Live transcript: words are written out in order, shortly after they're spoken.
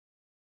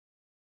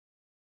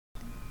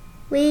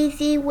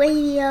Weezy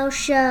Radio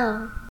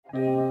Show.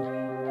 Until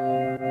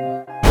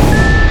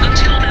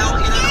now,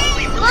 it had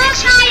only really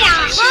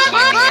existed in places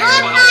like the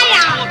X-Files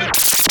on television.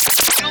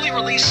 Newly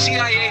released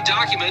CIA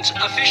documents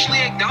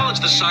officially acknowledge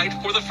the site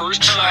for the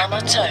first time. They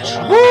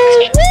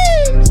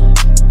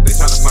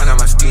tryna find out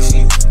my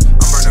species.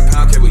 I'm burning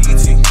pound cake with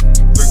ET. 3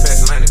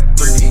 past Atlantic,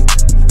 3 P.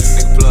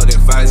 Nigga plugged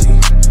in 5G.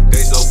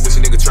 They so pussy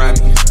nigga try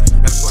me.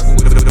 I'm swiping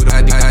with a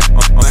ID.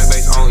 On that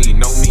base, I don't eat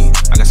no meat.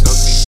 I got no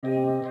teeth.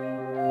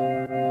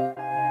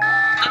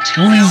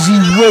 Weezy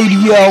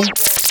Radio.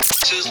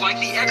 Like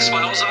the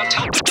X-Files on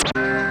television.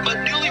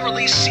 But newly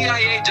released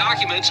CIA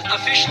documents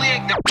officially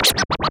acknowledge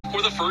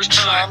for the first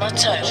time. They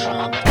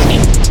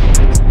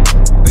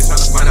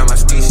tryna find out my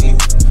species.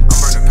 I'm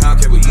burning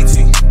pound cake with ET.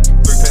 3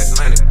 past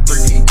Atlantic,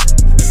 3 P.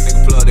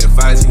 Nigga plugged in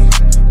 5G.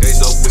 They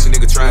so pussy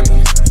nigga try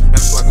me.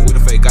 I'm swiping with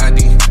a fake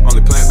ID.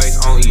 Only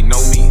plant-based, I don't eat no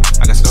meat.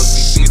 I got stoked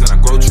CCs and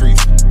I grow trees.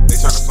 They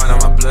tryna find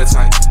out my blood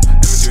type.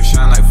 Imagery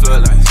shine like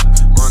floodlights.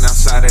 Run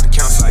outside at the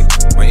campsite.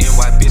 My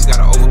NY bitch got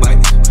an overbite.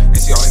 And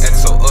she always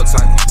acting so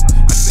uptight.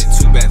 I sent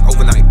 2 bags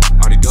overnight.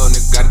 All these dumb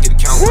niggas gotta get the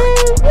count right.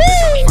 They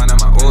tryna find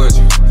out my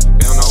origin.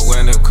 They don't know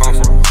where nigga come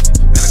from.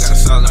 And I got a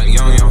shot like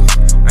young.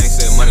 I ain't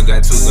said money,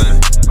 got 2 guns.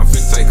 I'm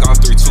finna take off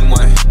 3, 2, 1.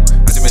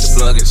 I just made the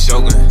plug get the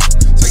Shogun.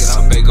 Take it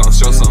out, baby, gon'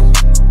 show some.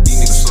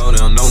 These niggas slow,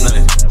 they don't know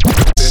nothing.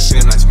 Best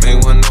friend, I just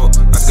made one note.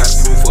 I just got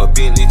approved for a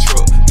Bentley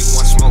truck. Nigga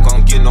want smoke, I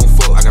don't get no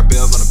fuck. I got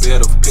bells on the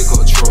bed of a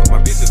pickup truck. My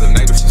bitch is a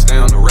native, she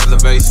stay on the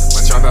reservation.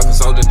 My trap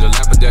episode is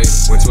dilapidated.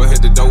 Went to a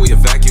hit the door, we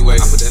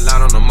evacuate. I put that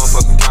light on the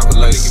motherfucking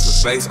calculator. Looking for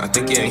space, I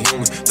think he ain't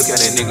human. Look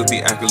at that nigga be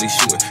accurately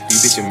shooting.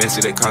 These bitches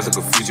messy, they cause a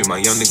confusion. My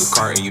young nigga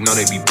carting, you know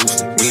they be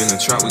boosting. We in the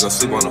trap, we gon'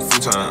 sleep on the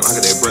futon. I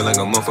got that bread like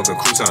a motherfucking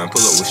crouton.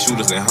 Pull up with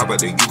shooters and hop out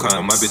the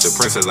Yukon. My bitch a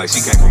princess like she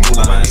came from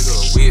Mulan. My nigga a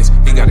whiz,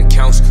 he got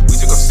accounts. We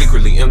just gon'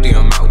 secretly empty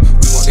him out.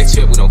 We want that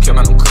check, we don't care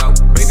about no clout.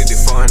 Made it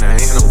this far and I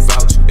ain't no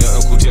vouch. Yeah,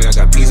 Uncle J, I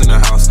got peas in the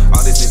house.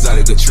 All this is like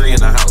a good tree in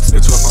the house. The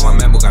 12 on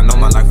my MacBook, I know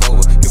my life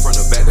over. Hit from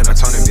the back, then I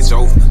turn that bitch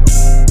over.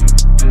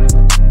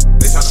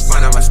 They tryna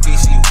find out my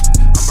species.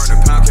 I'm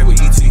burning pound cake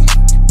with ET. 3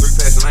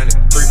 past Atlantic,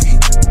 3 P.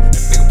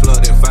 Nigga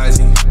plugged in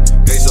 5G.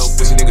 They so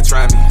pussy nigga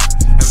try me.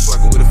 I'm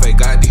swiping with a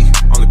fake ID.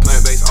 Only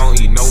plant-based, I don't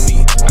eat no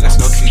meat. I got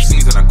snow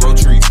CCs and I grow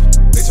trees.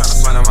 They tryna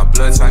find out my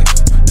blood type.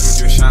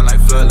 Imagery shine like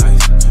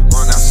floodlights.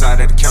 Run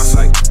outside at the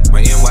campsite.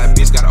 My NY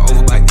bitch got an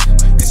overbite.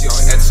 And she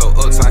always acting so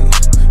uptight.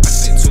 I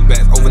sent 2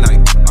 bags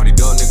overnight. All these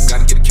dumb niggas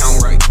gotta get the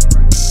count right.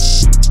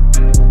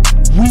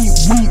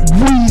 Weezy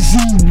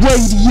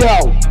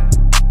Radio.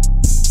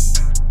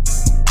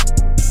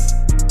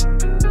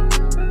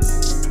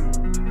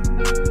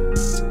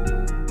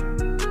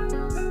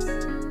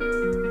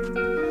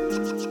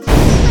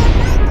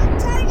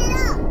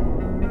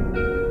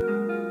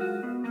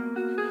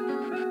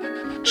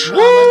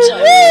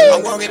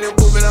 I'm walking and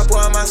moving, I pour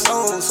out my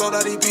soul. Sold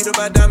out these beat up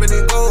by diamond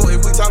and gold.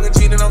 If we talking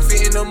cheating, I'm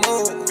fitting the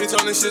mold. Bitch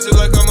on this shit just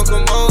like I'm a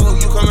commode.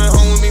 You coming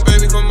home with me,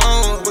 baby, come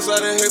on. What's all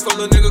that hate for,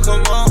 little nigga,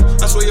 come on.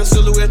 I swear your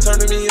silhouette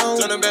turning me on.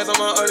 Turning back on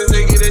my artists,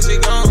 they get that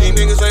shit gone. These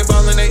niggas ain't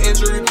ballin', they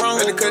injury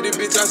prone. Had to cut this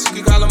bitch out, she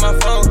keep calling my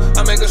phone.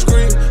 I make her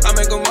scream, I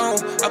make her moan.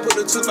 I put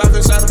a 2-5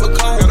 inside of a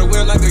cone. Gotta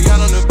wear like a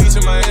yacht on the beach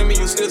in Miami.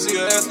 You still see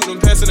her ass with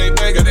them passing they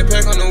bag. Got that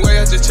pack on the way,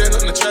 I just checked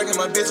on the track. And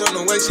my bitch on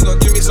the way, she gon'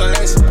 give me some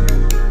action.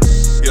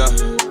 Yeah.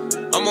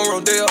 I'm on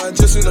Rodeo, I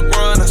just seen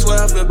LeBron. I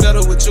swear I feel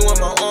better with you in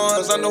my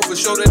arms. I know for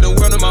sure that the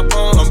world in my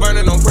palm. I'm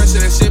burning on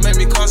pressure, that shit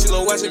make me calm. She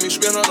love watching me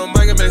spin on the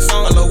mic and make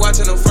song. I love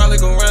watching them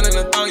frolic go round in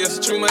the thong.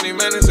 Yes, true money,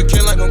 man, it's a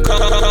kill like I'm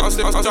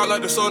I'm dark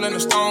like the sword and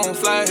the stone.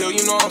 Fly hill,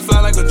 you know I'm fly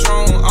like a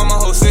drone. All my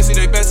hoes sexy,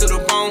 they best to the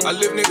bone. I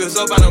lift niggas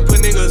up, I done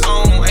put niggas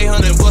on.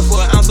 800 bucks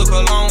for an ounce of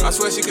cologne. I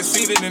swear she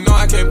conceited and know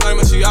I can't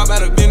blame her. She out by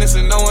the business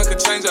and no one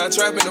could change her. I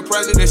trap in the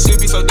project, that shit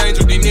be so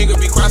dangerous. These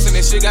niggas be crossing,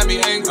 that shit got me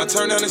angry. I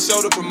turn down the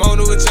show, the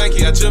promoter with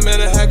Janky. I just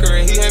met a hacker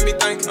and he had me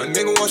thinking. A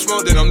nigga want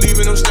smoke, then I'm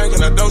leaving them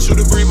stankin'. I don't shoot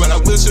a breeze, but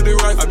I will shoot it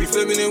right. I be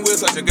flipping in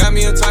whips, I just got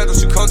me a title.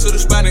 She come to the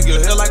spot and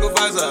get hell like a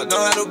visor. I know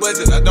how to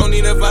budget, I don't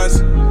need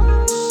advice.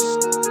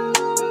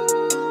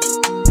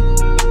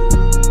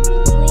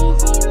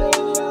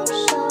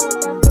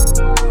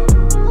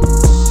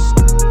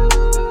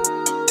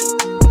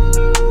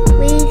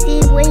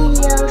 Weezy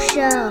Radio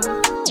Show.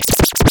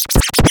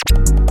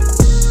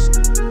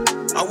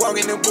 I walk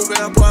in the booth and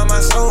I pour out my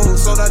soul.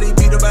 Sold out these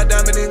beat up by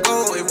diamond and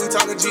gold. If we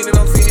talking G, then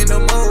I'm fitting the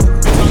mold.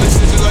 Bitch on this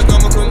shit just like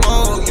I'm a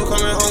commode. You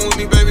coming home with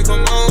me, baby,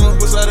 come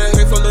on. What's all that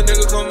hate for, little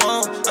nigga, come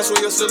on. I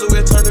swear your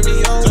silhouette turning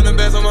me on. Turning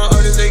back on my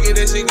artists, they get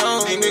that shit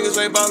gone. These niggas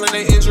ain't ballin',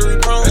 they injury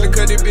prone. Had to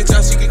cut this bitch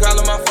out, she keep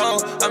calling my phone.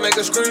 I make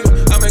her scream,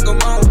 I make her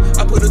moan.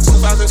 I put a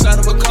 2-5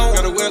 inside of a cone.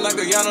 Gotta wear like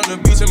a yacht on the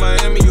beach in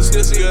Miami. You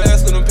still see her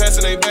ass with them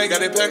passing they bag.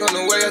 Got that pack on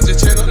the way, I just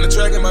checked on the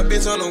track. And my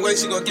bitch on the way,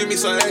 she gon' give me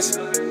some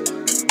action.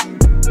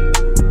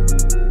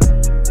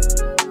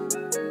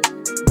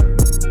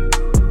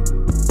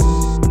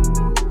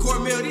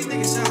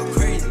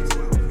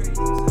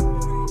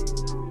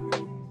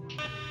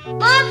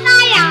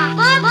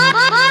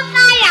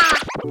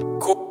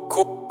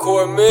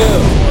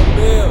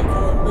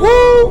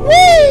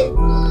 Woo-wee!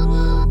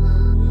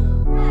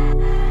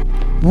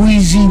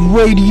 Weezy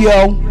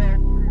Radio.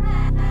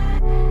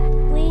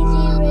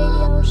 Weezy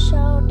Radio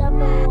Show #1.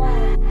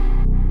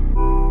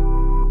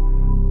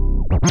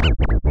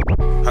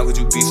 How could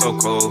you be so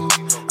cold?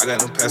 I got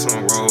no pass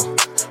on the road.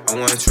 I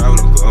wanna travel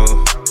to go.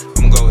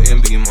 I'ma go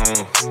and be on.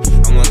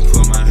 I wanna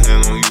put my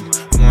hand on you.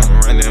 I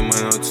wanna run that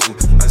money on too.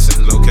 I said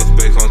low catch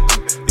back on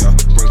through. Yeah,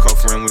 bring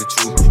co-friend with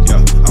you.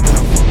 Yeah, I'ma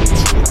have fun with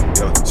you.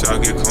 Yeah, shall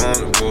I get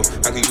comfortable?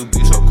 How can you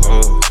be so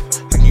cold?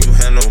 How can you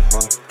have no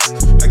heart?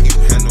 How can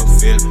you have no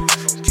feeling?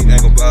 Keep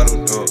that gon'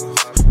 bottle dog.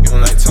 You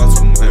don't like talk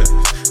too much.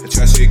 And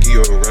try shit give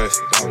you a rest.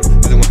 I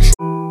just wanna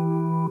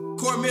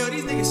Cornmeal,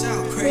 these niggas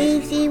sound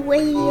crazy. Weezy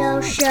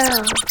Radio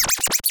Show.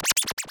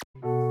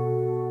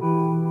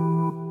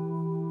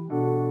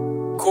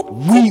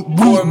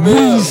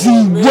 Weezy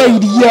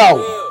Radio.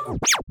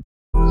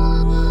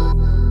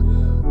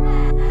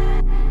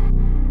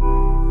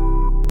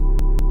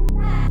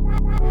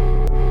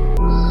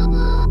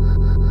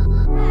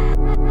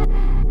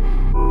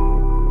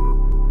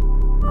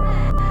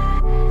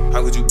 How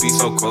could you be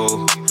so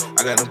cold?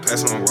 I got no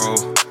pass on the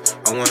road.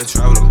 I wanna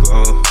travel to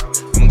go.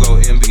 I'ma go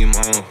and be on.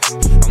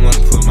 I wanna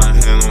put my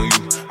hand on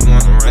you. I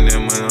wanna run that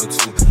money on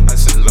too. I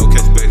said low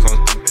catch back on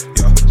through.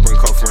 Yeah, bring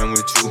co-friend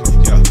with you.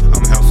 Yeah,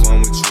 I'ma have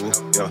fun with you.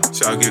 Yeah,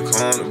 shall I get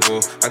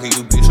comfortable? How can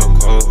you be so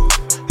cold?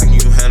 How can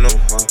you have no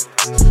heart?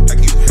 How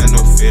can you have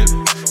no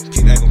feeling?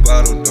 Keep that gon'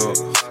 bottle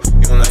dog.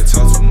 You don't like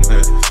talk too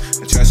much.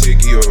 And try shit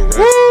give you a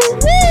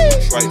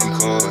rest. Swipe the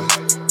card.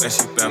 That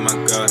shit back, my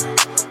God.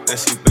 That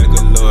shit back,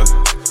 good Lord.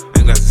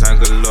 Ain't got time,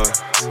 good Lord.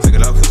 Take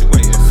it off, what you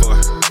waiting for?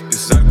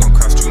 This is gon'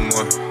 cost you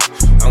more.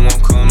 I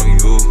won't come on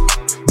you.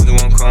 I just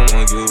won't come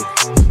on you.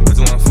 I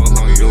just wanna fuck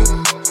on you.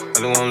 I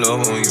just wanna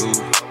love on you.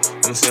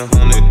 I'm still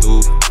 100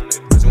 dude.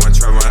 I just wanna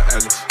try my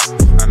Atlas.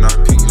 I know I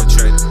pick your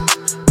track.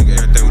 Nigga,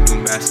 everything we do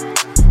master.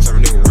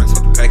 Serving nigga runs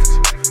with the package.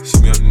 She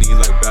be on the knees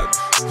like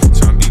Baptist.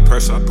 Tryna be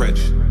personal, I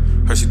practice.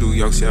 Her she do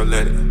yoke, she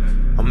let it.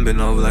 I'm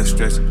been over like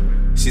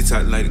stretching. She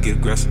tight like to get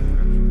aggressive.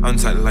 I'm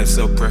tight like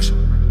self-pressure.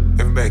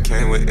 Everybody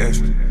came with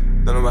extra.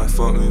 Don't nobody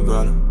fuck me,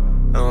 brother.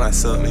 Don't nobody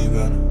suck me,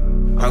 brother.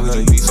 How could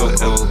you be so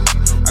cold?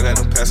 I got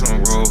no pass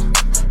on the road.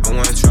 I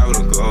wanna travel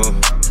to go.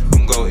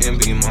 I'm go and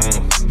be on.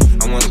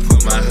 I wanna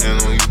put my hand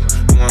on you.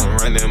 I wanna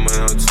run that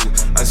money on too.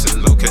 I said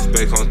low catch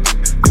back on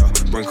through. Yeah,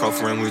 bring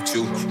co-friend with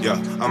you.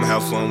 Yeah, I'ma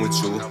have fun with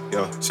you.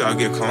 Yeah, shall I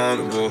get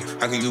comfortable?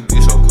 How can you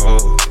be so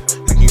cold?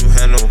 How can you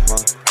have no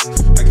heart?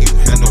 How can you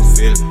have no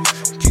feeling?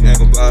 Keep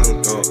that gon' bottle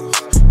dog.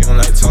 You don't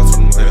like talk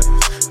too much.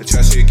 And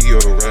try shit give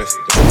you a rest.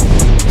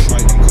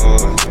 Swipe the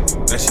card.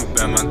 That shit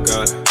back, my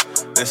God.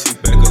 That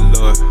shit back, good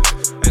Lord.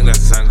 Ain't got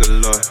time,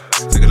 good Lord.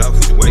 Take it off,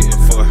 what you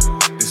waiting for?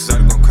 This is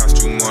gon'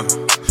 cost you more.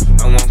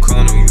 I won't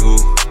come on you.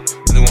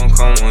 I just won't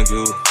come on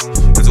you.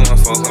 I just wanna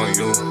fuck on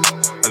you.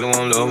 I just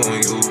wanna love on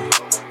you.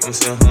 I'm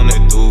still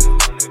 100 dude.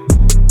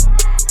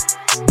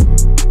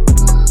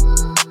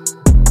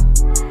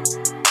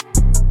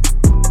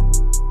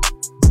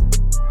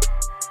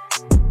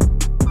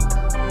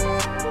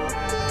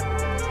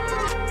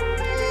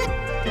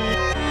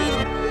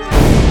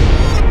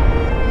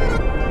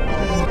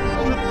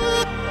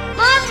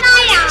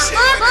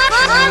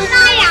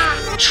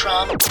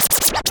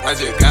 I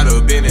just got a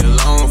business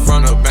loan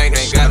from the bank,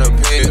 ain't gotta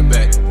pay it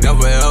back.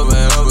 Never ever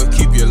ever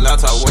keep your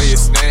laptop where you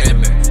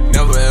stand at.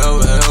 Never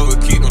ever ever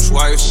keep them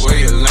swipes where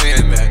you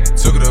land at.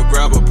 Took it to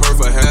grab a perk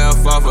for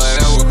half off of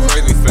that was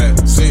crazy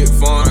fat. Sit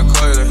foreign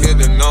car to hit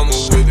the number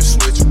with the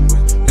switch.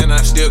 And I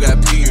still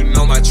got P, you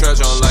know my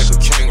trash on like a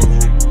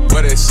kangaroo.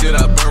 But that shit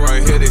I burn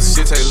right here, this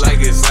shit taste like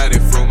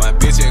exotic fruit. My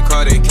bitch and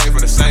car, they came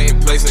from the same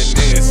place and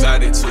they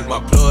excited too. My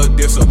plug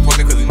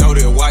disappointed cause he know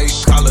that white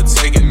collar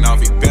taking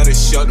off. He better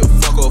shut the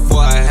fuck up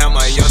before I have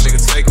my young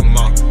nigga take him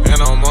off. And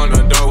I'm on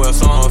the doorwell,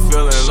 so I'm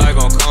feeling like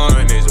I'm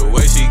carnage. The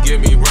way she give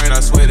me brain,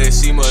 I swear that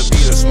she must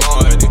be the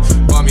smartest.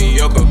 Bought me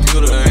your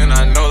computer and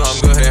I know I'm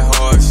good at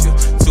hard shit.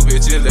 Two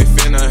bitches, they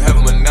finna have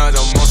a menage,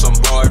 I'm on some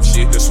barb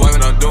shit. The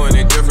swiping I'm doing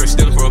it different,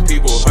 stealing from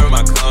people, hurt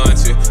my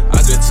content. I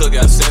just took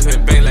out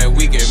 7 bank like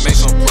we can make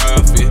some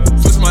profit.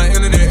 Switch my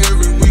internet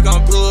every week,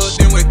 I'm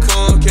plugged in with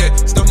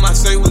Comcast. Stuff my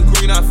say with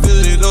green, I fill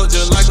it up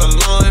just like a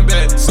lawn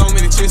bat. So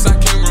many chicks, I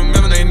can't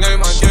remember their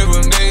name, I gave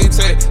them name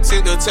tag.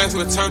 Sent the text,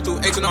 returned through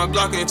H&R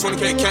Block and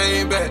 20K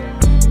came back.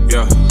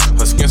 Yeah,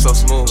 her skin so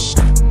smooth,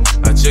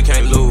 I just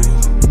can't lose.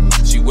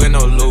 She wear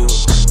no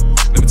lose,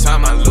 let me tie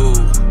my lube.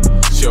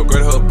 She'll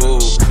grade her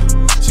boob,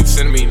 she was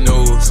sending me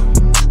news.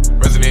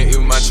 Resident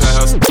Evil, my trap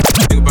house.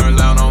 Nigga burn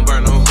loud, I don't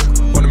burn no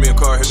hook. Wanted me a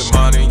car, hit the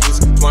mod and use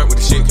it. Smart with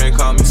the shit, can't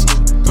call me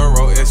stupid. Third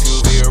row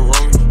SUV or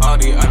roaming. All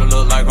these items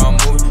look like I'm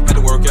moving. Had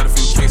to work out a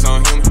few kinks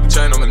on human.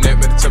 Chain on my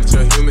neck, but the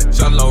temperature humid.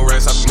 Shot low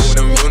racks, I been moving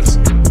them units.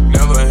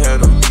 Never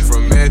had a beat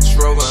from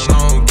Metro, but I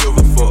don't give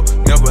a fuck.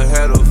 Never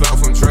had a vow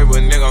from Dre,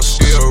 but nigga, I'm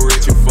still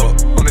rich as fuck.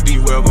 On the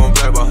D-Web, on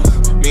Black Ball.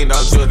 $1 million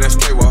jewel, that's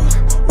K-Wall.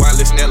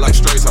 Wireless net like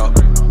straight talk.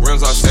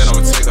 Rims all set,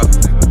 I'ma take off.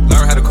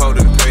 Learn how to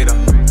code in the pay though.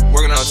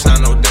 Working all the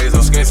time, no days.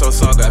 I'm skin so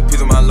soft, got a piece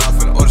of my life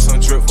and order some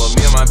drip for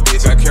me and my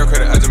bitch. I care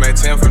credit, I just made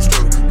 10 from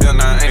stripper. Hell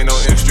nah, I ain't no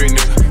industry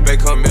nigga.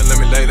 Make come in, let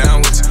me lay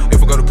down with you.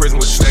 If I go to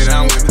prison, would you stay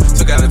down with me?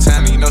 Took out the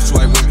time, and you know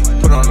swipe with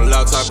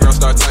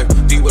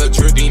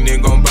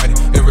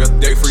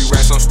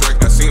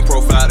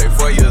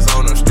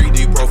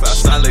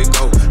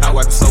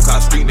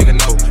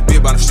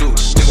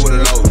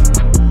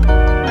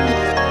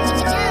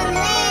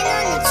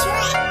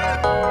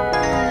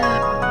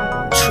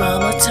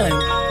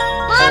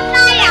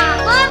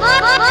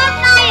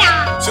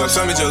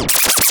told me just.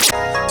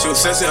 She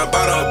was sexy, I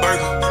bought her a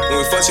burger.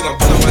 When we fuck, she gon'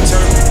 pull up my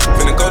turn.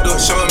 Finna go do a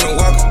show in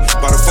Milwaukee.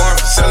 Bought a farm,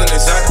 selling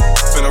exotic.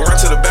 Finna run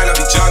to the back, I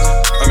be jogging.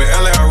 I'm in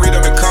LA, I read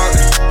up in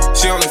Compton.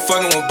 She only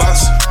fucking with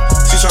boss.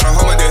 She tryna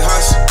hold my dead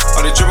house.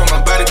 All the drip on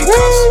my body be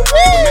cost.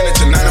 Keep a minute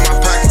tonight in my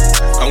pocket.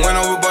 I went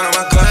overboard on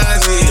my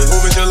closet.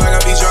 Hoopin' just like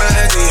I be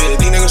driving.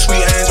 These niggas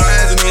sweet, I ain't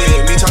driving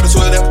it. Me talk to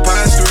her, that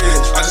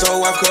preposterous. I just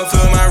hold wife, come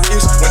feel my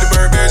wrist. Went to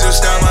Burberry, just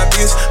style my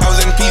bitch. I was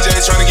in the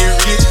PJs tryna get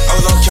rich. I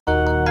was on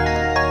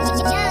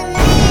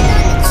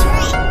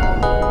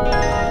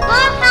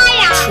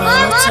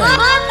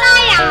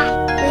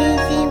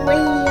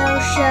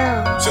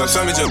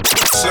Tell me just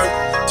slurp.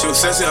 She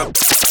was sexy up.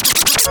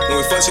 When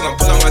we fuck, she gon'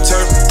 pull on my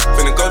turf.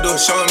 Finna go do a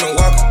show in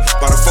Milwaukee.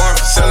 Bought a farm,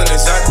 selling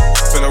exotic.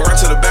 Finna run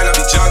to the back, I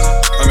be jogging.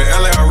 I'm in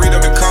LA, I read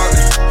up in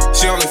Compton.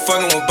 She only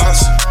fucking with boss.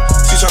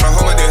 She tryna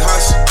hold my dead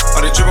house. All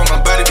the drip on my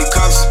body be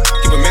cost.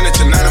 Keep a minute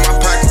tonight in my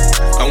pocket.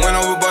 I went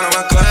overboard on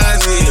my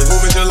closet.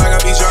 Hoopin' just like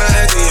I be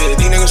driving.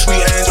 These niggas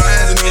sweet, I ain't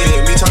driving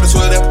it. Me talk to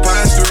her, that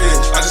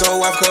preposterous. I just hold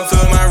wife, come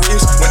feel my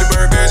wrist. Went to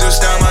Burberry, just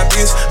style my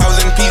bitch. I was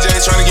in the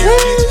PJs tryna get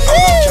rich. I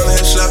was on Killer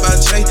Head, slap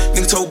out Jay.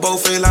 Nigga told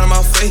both fade out of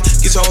my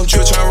face. Get your own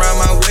drip, tryna ride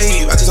my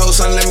wave. I just told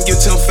son, let me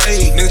get to him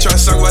fade. Nigga tryna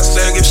suck, watch his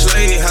ass get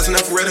slayed. House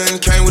enough for Redder and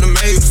came with a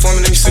maid.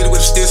 Performing in the city with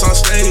the sticks on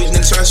stage.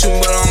 Nigga tryna shoot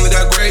me, but I only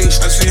got graves.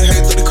 I see a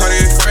hate through the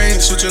Cartier frame.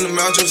 Shoot you in the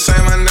mouth, just say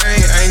my name.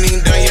 I ain't even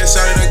done yet,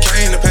 shot it done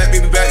came. The pack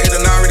be back, it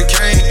done already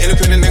came.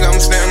 Independent nigga,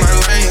 I'ma stay in my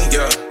lane.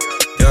 Yeah,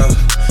 yeah.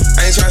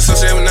 I ain't tryna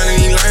associate with none of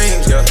these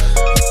lanes. Yeah,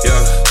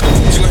 yeah.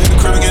 She gon' hit the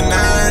crib and get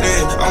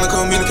 90. Only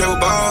communicate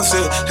with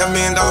bosses.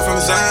 $500,000 from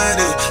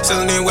anxiety.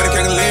 Selling in with a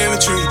cake and lemon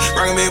tree.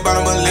 Rockin' big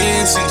bottom of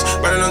lenses.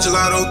 Burning on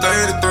Gelato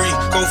 33.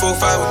 Code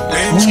 45 with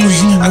lemon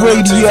screen. I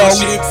can tell you for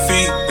shit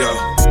feet. Yeah.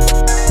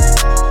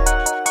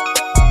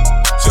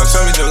 She gon'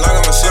 tell me just like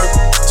I'm a slurp.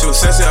 She was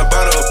sexy, I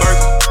bought her a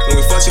burger. When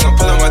we fuck, she gon'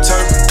 pull on my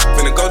turf.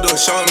 Finna go do a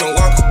show in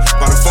Milwaukee.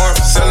 Bought a farm,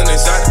 selling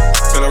exotic.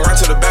 Finna run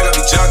to the back, I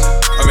be jogging.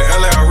 I'm in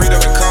LA, I read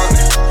up in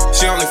Compton.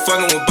 She only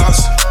fucking with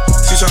boss.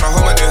 She tryna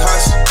hold my dead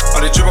house.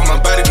 All the drip on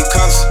my body be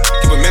cost.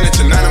 Keep a minute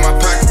tonight in my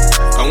pocket.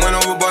 I went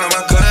overboard on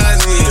my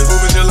closet.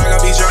 Hoopin' just like I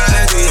be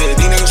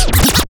driving. These niggas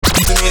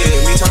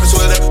me talking to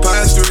her, that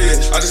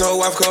preposterous. I just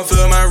hold wife, come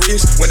feel my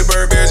wrist. Went to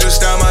Burberry,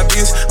 just style my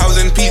bitch. I was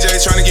in the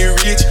PJs tryna get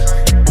rich.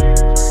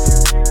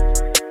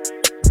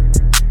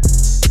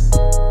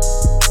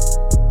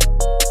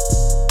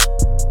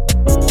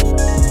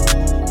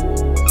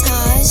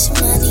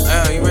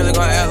 You really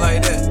gon' act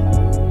like that?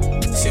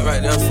 Shit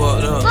right there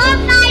fucked up.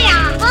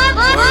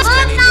 Words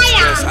can't even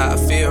express how I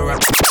feel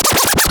right.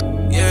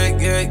 Yeah.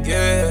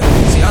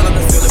 See, all of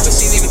the feeling, but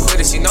she need to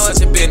quit it. She know it's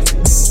a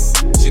business.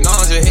 She know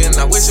I'm just hitting.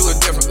 I wish it was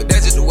different, but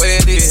that's just the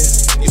way it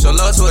is. You show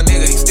love to a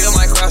nigga, he still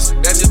might cross it.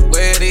 That's just the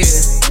way it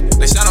is.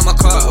 They shot on my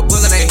car, a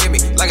bullet ain't hit me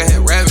like I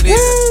had rabbit ears.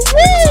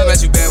 Talk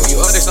about you bad when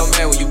you up, they so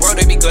mad when you broke,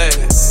 they be glad.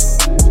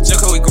 Just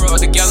cause we grew up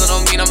together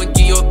don't mean I'ma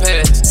give you a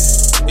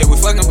pass. Yeah, we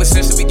fucking, but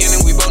since the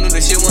beginning, we both knew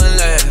this shit wouldn't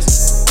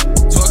last.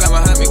 So I got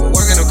behind me, we're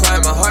working and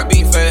crying, my heart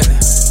beat fast.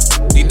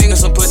 These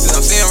niggas some pussies,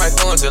 I'm seeing right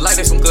through them just like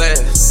they some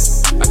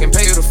glass. I can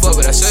pay you to fuck,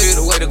 but I show you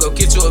the way to go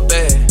get you a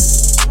bag.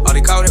 All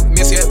they call it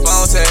missy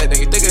headphone tag. Then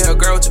you think of her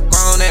girl with your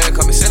grown ass.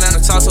 Come and sit down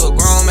and talk to a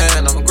grown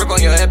man. I'ma grip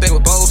on your head back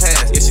with both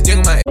hands. Yeah, she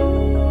digging my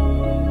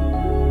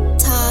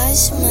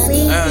Taj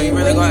Money. You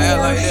really gon'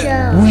 act like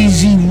that?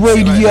 Weezy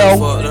Radio.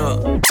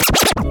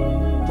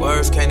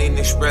 Words can't even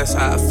express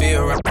how I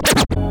feel right.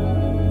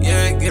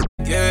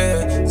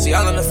 Yeah. See,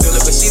 all in the feeling,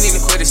 but she need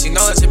to quit it. She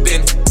know it's a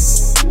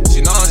business.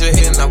 She know I'm just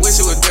hitting. I wish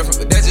it was different,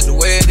 but that's just the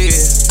way it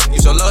is. You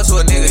show love to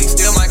a nigga, he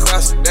still might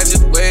cross it. That's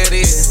just the way it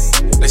is.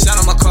 They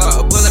shot on my car,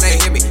 a bullet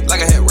ain't hit me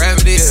like I had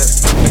rabbit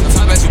ears. Niggas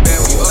talk about you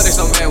bad when you up, they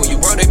so mad when you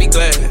broke, they be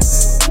glad.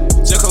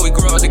 Just cause we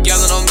grew up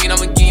together don't mean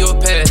I'ma give you a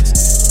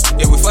pass.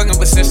 Yeah, we fucking,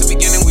 but since the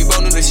beginning, we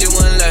both knew this shit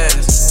wouldn't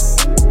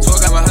last. So I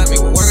got behind me,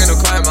 we're working and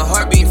crying, my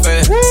heart beat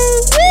fast.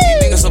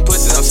 These niggas some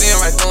pussies, I'm seeing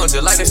right through them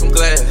just like they some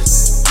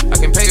glass. I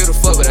can pay you to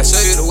fuck, but I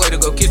show you the way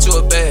to go get you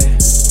a bag.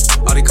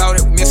 All they call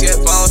it missy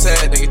headphone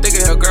tag. Then you think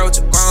of her girl with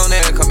your grown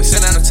ass. Come and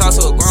sit down and talk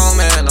to a grown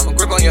man. I'ma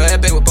grip on your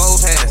head back with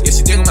both hands. Yeah,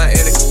 she digging my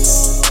etiquette.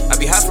 I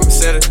be hot from a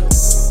setter.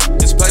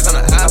 This plays on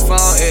the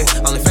iPhone,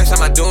 yeah. Only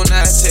FaceTime I do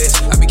not text.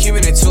 I be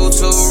keeping it too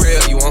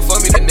real. You want fuck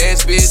me, the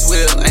next bitch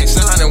will. I ain't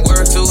selling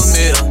word to a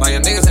meal. My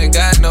young niggas ain't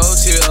got no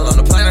chill. On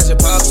the plane I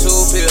just pop 2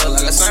 pills.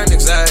 Like a certain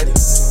anxiety.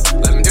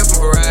 Like a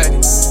different variety.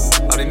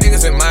 All these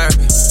niggas admire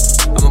me.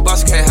 I'm a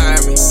boss, can't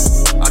hire me.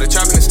 All the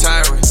trapping is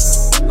tiring.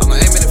 I'ma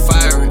aim it and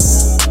fire it.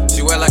 She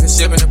wet like a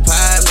ship in a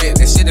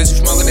pilot. That shit that you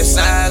smoking is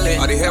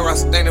silent. All these hair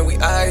rocks think that we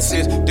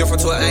ISIS.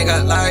 Different to I ain't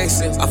got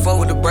license. I fuck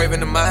with the brave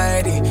and the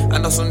mighty. I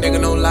know some nigga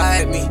don't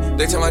like me.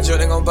 They tell my joke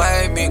they gon'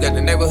 bite me. Got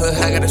the neighborhood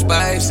high, got it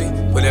spicy.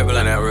 Put that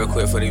line out real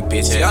quick for these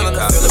bitches. Y'all in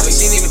the feeling, but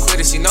she need to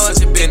quit it. She know it's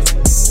a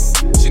business.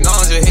 She know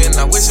I'm just hitting.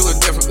 I wish it was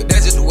different, but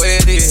that's just the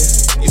way it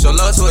is. You show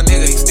love to a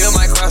nigga, he still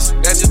might cross it.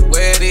 That's just the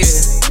way it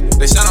is.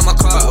 They shot on my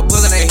car, a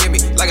bullet ain't hit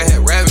me like I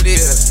had rabbit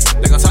ears.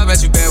 They gon' talk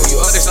about you bad when you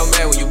up, they so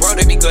mad when you broke,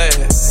 they be glad.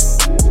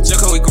 Just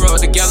cause we grew up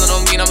together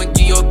don't mean I'ma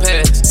give you a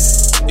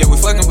pass. Yeah, we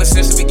fucking, but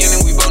since the beginning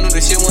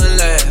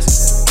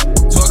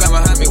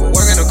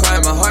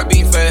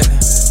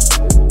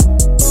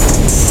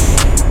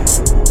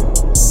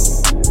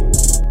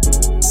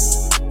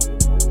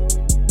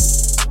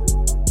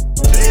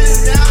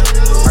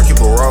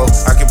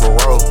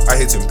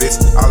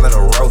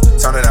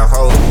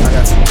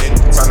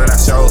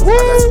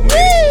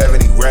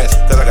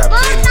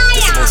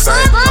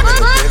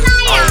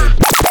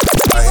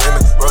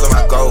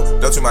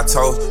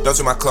don't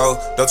you my clothes,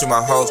 don't you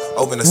my hoes.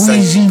 Open the safe,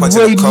 Weezy punch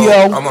in the code.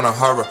 Radio. I'm on a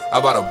horror, I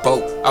bought a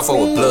boat. I fuck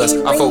with bloods,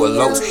 I fuck with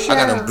lows. I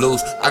got them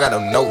blues, I got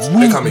them notes.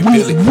 They call me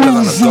Billy, cause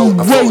on the go.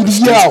 I fuck with the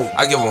streets,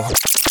 I give them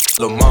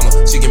little mama,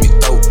 she give me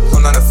dope.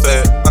 I'm not a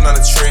fed, I'm not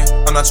a trend.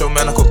 I'm not your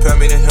man, I compare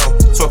me to him.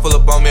 12 pull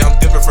up on me, I'm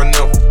different from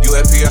them.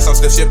 UFPS, I'm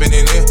still shipping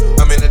it in.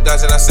 I'm in the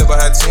Dodge and I sit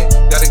behind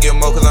 10. Gotta get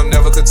more cause I'm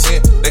never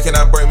content. They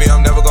cannot break me,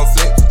 I'm never gon'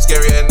 flip.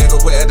 Scary ass nigga,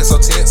 quit acting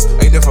so tense.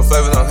 8 different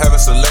flavors, I'm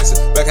having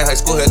selection. Back in high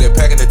school, had that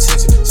packing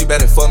attention. She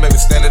better fuck, make me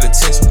stand at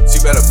attention.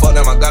 She better fuck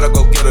them, I gotta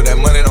go get her. That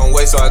money don't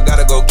wait, so I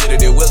gotta go get it.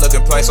 It will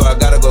looking plain, so I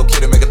gotta go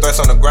get it. Make a threats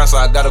on the ground, so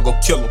I gotta go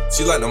kill him.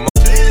 She like the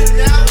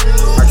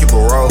I keep a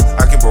roll,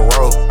 I keep a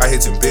roll. I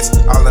hit your bitch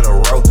all in a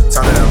row.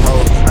 Turning that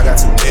hoe, I got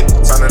too many.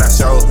 Turning that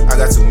show, I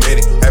got too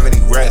many. Having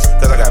these rats,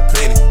 cause I got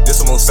plenty. This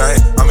a move same,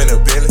 I'm in a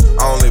Bentley.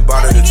 I only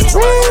bought her the juice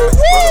on my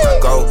helmet. Rolling my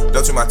gold,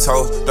 don't you my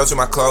toes, don't you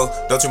my clothes,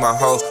 don't you my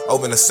hoes.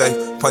 Open the safe,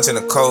 punch in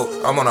the code.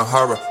 I'm on a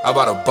horror, I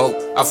bought a boat.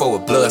 I fuck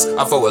with bloods,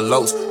 I fuck with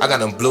lows. I got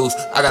them blues,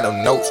 I got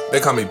them notes. They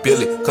call me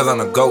Billy, cause I'm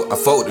the GOAT. I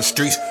fuck with the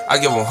streets, I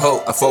give them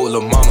hope. I fuck with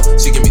lil' mama,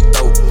 she give me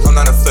dope. I'm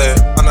not a fed,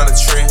 I'm not a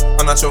trend.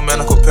 I'm not your man,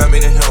 I compare me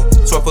to him.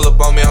 12 pull up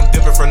on me, I'm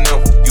different from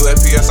them.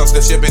 UFPS, I'm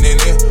still shipping it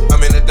in. I'm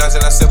in the Dodge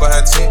and I sit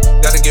behind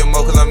 10. Gotta get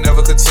more cause I'm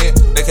never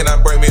content. They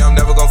cannot break me, I'm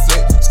never gon'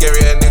 flip.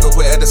 Scary ass nigga,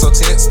 quit acting so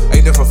tense.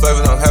 8 different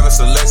flavors, I'm having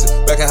selection.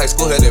 Back in high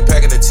school, had that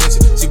packing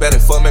attention. She better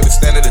fuck, make me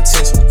stand at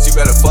attention. She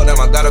better fuck them,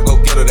 I gotta go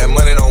get her. That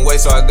money don't wait,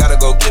 so I gotta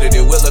go get it.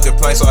 It will looking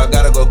plain, so I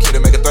gotta go get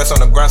it. Make a threats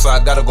on the ground, so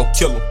I gotta go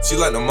kill him. She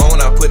like the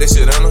moment I put that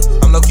shit in her.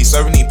 I'm low-key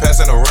serving these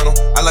packs in a rental.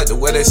 I like the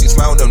way that she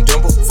smile with them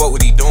dimples. Fuck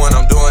what he doing,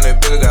 I'm doing it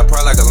bigger. Got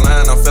pride like a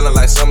lion, I'm feeling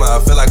like summer. I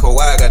feel like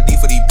Hawaii, I got deep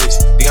for these bitches.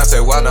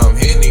 Deontay Wilder, I'm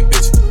hitting these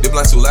bitches. Dip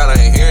like too loud, I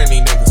ain't hearing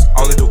these niggas.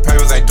 Only do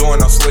papers, ain't doing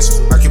no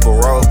switches. I keep a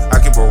roll, I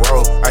keep a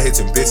roll. I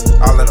hit your bitch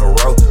all in a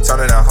row.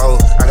 Turning that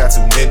hoe, I got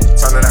too many.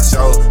 Turning that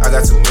show, I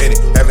got too many.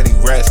 Having these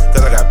rats,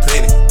 cause I got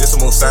plenty. This a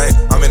move same,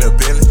 I'm in a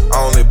Bentley.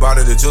 I only bought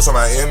her the juice on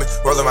my Miami.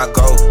 Rolling my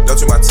gold, don't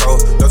you my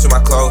toes, don't you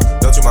my clothes,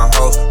 don't you my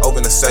hoes.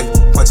 Open the safe,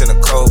 punch in the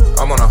code.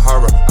 I'm on a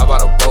horror, I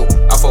bought a boat.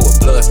 I fuck with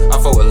bloods, I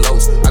fuck with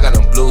lows. I got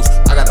them blues,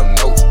 I got them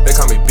notes. They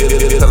call me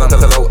Billy, cause I'm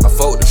low. I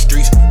fuck with the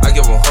streets, I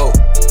give them hope.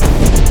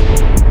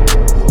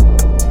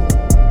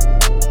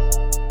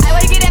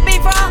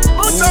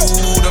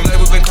 Ooh, them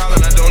labels been calling,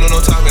 I don't do no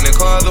talking. The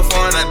cars are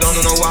foreign, I don't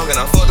do no walking.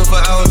 I fucked up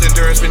for hours,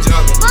 endurance been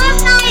jogging. Ooh,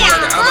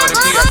 I bought a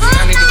key, I do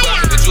not need to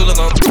clock it. The jeweler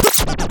gon'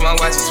 my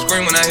watch is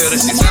scream when I hear the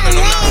shit sounding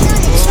on now.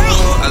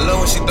 Ooh, I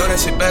love when she throw that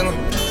shit back on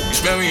me. You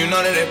smell me, you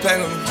know that they pack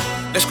on me.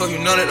 Let's go, you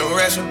know that don't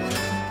wrestle.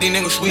 These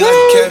niggas sweet like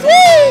a Kevin.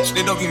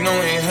 Still dope, you know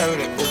we ain't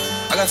having it. Ooh,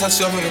 I got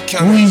myself in the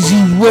camera. Weezy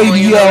Radio.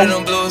 You know that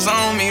Radio. them blues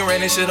on me,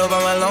 ran this shit up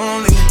on my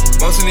lonely.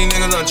 Most of these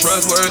niggas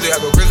untrustworthy. I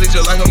go grizzly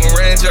just like I'm a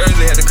ran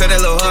jersey. Had to cut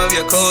that little hub,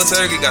 yeah, cold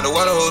turkey. Got the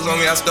water hose on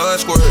me, I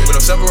start squirting. But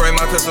I'm separate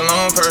my pistol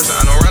on person.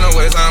 I don't run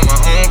away, I'm my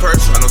own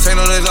person. I don't take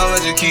no days off, I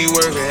just keep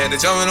working. Had to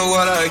jump in the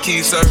water, I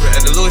keep surfing.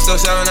 At the Louis store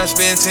shopping, I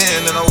spend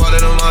 10. Then I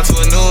watered them all to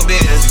a new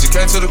Benz. Used to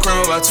came to the crib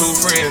with my 2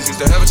 friends.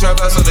 Used to have a trap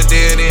house on the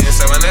dead end.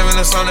 Say my name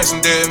in the song like some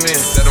dead men.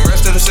 Let them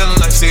rest to the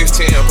ceiling like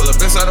 6'10". Pull up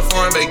inside the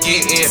foreign, better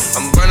get in.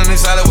 I'm burning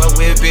inside of what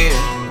we've been.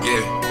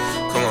 Yeah,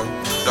 come on.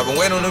 Dropping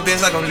weight on the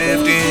bench like I'm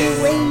lifting.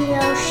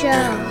 Radio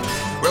show.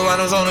 Red wine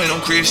on and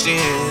I'm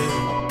Christian.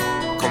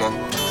 Come on.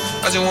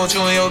 I just want you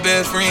and your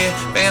best friend.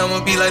 Bam,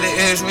 I'ma be like the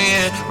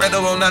X-Men. Red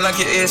up all night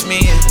like your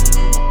X-Men.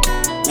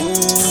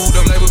 Ooh,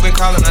 them labels been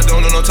calling, I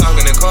don't do no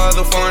talking. The cars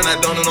are foreign, I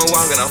don't do no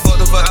walking. I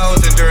fucked up for hours,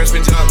 endurance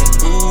been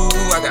jogging. Ooh,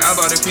 I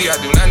bought a P, I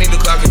do not need to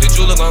clock it. The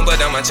jeweler gon' butt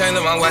down my chain,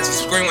 let my watch it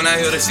scream when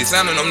I hear that shit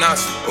sounding, I'm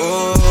nauseous.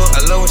 Ooh,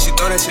 I love when she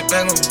throw that shit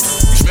back on me.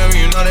 You smell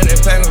me, you know that they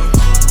pack on me.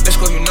 Let's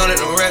go, you know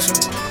that don't wrestle.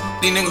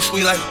 These niggas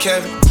sweet like a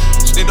Kevin.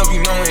 Still dope,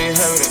 you know we ain't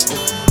having it. Ooh,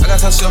 I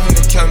got myself in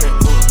the cabinet.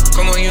 Ooh,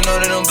 come on, you know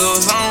that them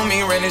blues on me.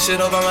 Ran this shit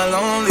up on my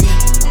lonely.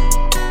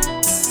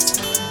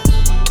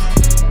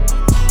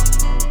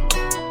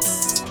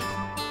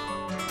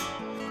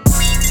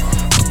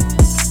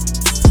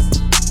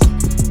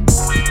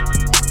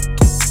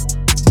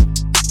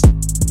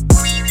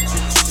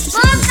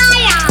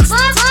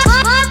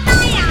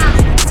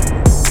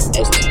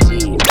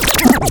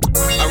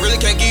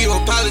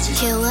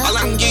 All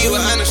I can give you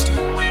is honesty.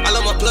 I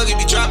love my plug, it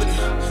be dropping it.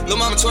 Lil'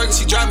 mama twerking,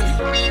 she dropping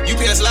it.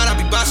 UPS loud, I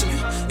be bossing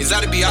it. It's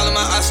out to be all of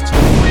my oxygen.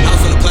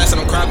 House full of plastic,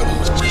 I'm cropping it.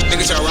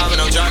 Niggas y'all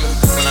robbing, I'm driving.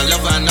 When I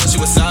left her, I know she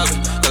was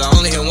solving. Cause I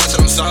only hit once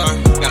and I'm sorry.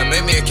 Gotta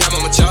make me a cab,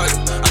 I'ma charge it.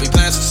 I be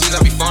playing some seeds,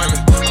 I be farming.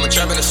 I'm a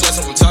trap in the sweats,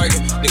 I'm from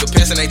Target. Nigga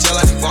pants and they tell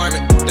like he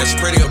farming. That's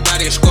pretty, her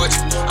body is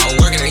scorching. I was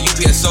working at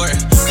UPS sorting.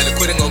 Had to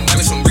quit and go buy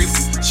me some brief.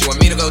 She want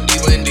me to go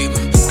deeper and deeper.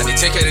 I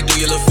did take care to do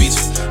your little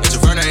features. And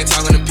Javerna ain't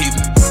talking to people.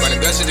 Running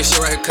guns to this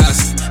shit right here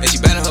costing. And she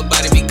better her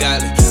body be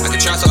godly. I can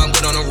try so I'm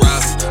good on the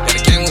rob. Got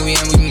a gang when we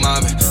be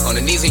mobbing. On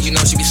the knees and you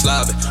know she be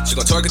slobbing. She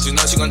gon' twerk it, you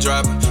know she gon'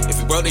 drop it. If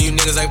you broke then you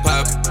niggas ain't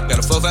poppin'.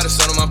 Got a 4-5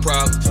 son of my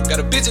problem. Got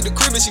a bitch at the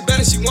crib and she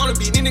better she wanna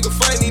be. These niggas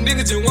fightin', these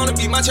niggas just wanna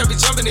be. My trap be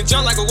jumping and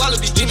jump like a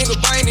wallaby. These niggas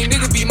buying, these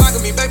niggas be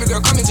mocking me. Baby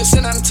girl, come and just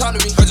sit down and talk to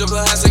me. Heard your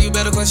blood high, so you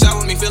better come shot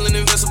with me. Feeling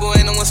invincible,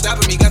 ain't no one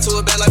stopping me. Got to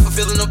a bad life,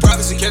 fulfilling no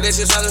prophecy. policy, kept that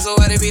shit solid, so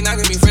why they be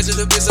knocking me? Fresh as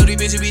a bitch, so these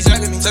bitches be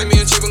jacking me. Take me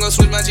a trip and go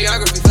switch my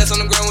geography. Flex on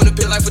the ground with a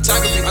pit like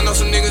photography. I know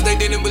some niggas, they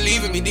didn't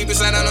believe in me. Deep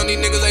inside, I know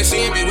these niggas ain't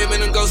seeing me.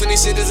 Women and ghosts and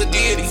this shit is a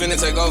deity. Finna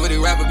take over, these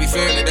rappers be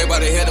fearing it. They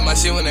bout to head of my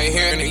shit when they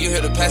hearing it. You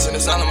hear the passion,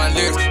 it's all in my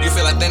lyrics. You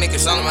feel authentic,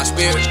 it's all in my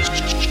spirit.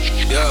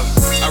 Yeah,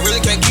 I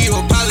really can't give you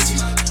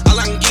apologies. All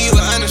I can give you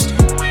is honesty.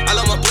 I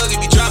love my plug, he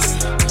be dropping me.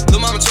 Lil'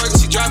 mama twerking,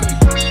 she dropping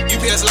me.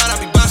 UPS lot, I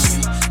be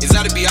bossing me. It's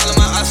out to be all in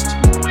my oxygen.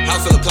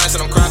 House full of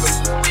plastic, I'm cropping.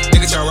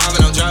 Nigga try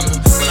robbing, I'm driving.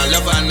 When I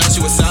left her, I know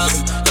she was sorry.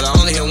 Cause I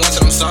only hit once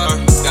and I'm sorry.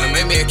 Gotta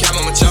make me a cap,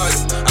 I'ma charge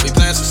it. I be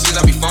playing some shit,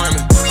 I be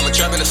farming. I'm a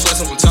trap in the sweat,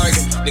 from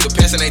Target. Nigga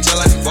passing, they tell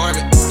like a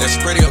varmint. That's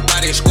pretty, her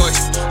body is scorching.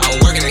 I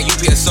was working at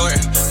UPS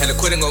sorting. Had to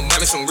quit and go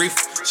buy me some reefer.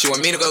 She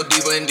want me to go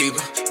deeper and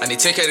deeper. I need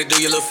 10K to do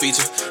your little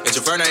feature.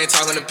 Introvert, I ain't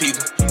talking to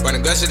people.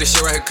 Running guts to this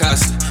shit right here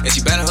costly. And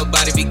she better her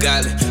body be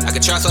godly. I can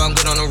try, so I'm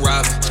good on the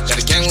robbing.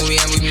 Got a gang when we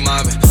and we be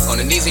mobbing. On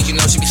the knees and you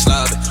know she be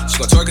slobbing. She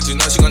gon' twerk it, you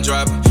know she gon'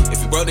 drop it. If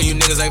you broke, then you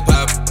niggas ain't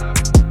poppin'.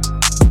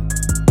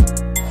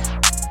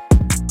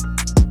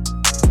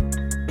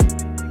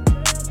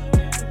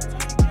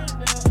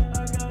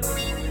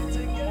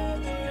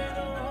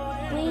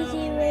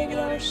 Weezy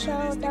Radio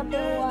Show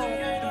 #1.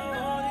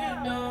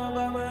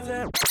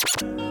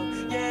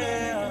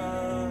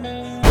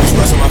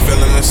 Expressing my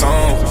feeling in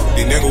song.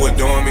 These niggas was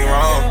doing me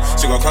wrong.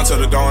 She gon' come to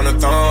the door on the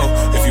throne.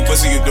 If you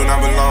pussy, you do not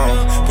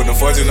belong. Put them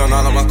 40s on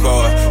all of my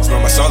cars. Smell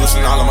my solace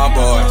and all of my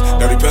boys.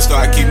 Dirty pistol,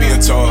 I keep me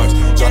in charge.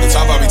 Drop the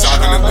top, I be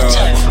talking to God.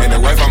 In the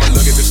rave, I'ma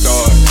look at the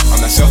stars.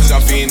 I'm not selfish,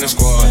 I'm feeding the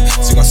squad.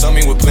 She gon' sell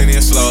me with plenty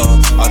of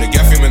slug. All the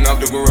gas filming up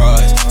the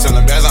garage.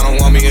 Selling bags, I don't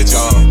want me a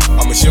job.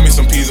 I'ma ship me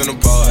some peas in the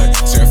pod.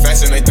 Sharing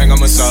fast and they think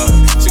I'm a sub.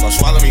 She gon'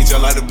 swallow me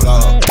just like the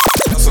blood.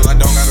 So I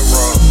don't gotta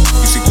roll.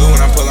 You see glue when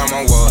I pull out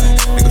my wad.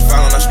 Niggas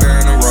foul and I'm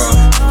sparing the rod.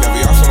 Got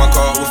me off so my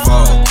car will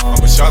fall.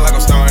 I'm a shot like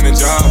I'm starring in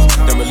jobs.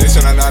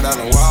 Demolition, I knock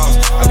down the walls.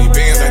 I need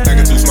billions, they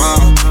thinking too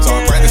small. So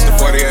I practice the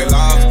 48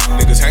 laws.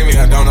 Niggas hate me,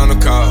 I don't on the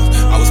cause.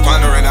 I was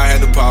pondering, I had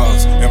to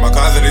pause. In my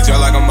closet, it's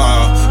just like a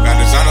mall. Got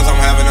designers, I'm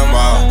having them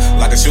all.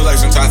 Like a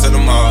shoelace, I'm tied to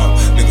the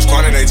mall. Niggas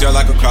corner, they just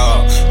like a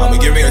call.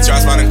 I'ma give me a try,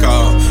 spot and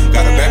call.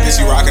 Got a bad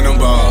bitch, she rockin' them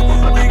ball.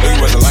 Niggas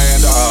was a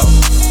land dog.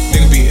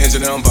 Niggas be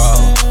injured and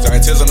ball.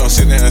 Sorry, tears on no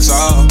shit that it's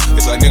all.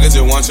 It's like niggas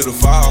just want you to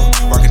fall.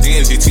 Rockin'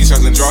 DNG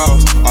t-shirts and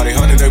draws. All they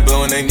 100, they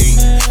blowin' they knee.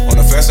 On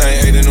the fast, I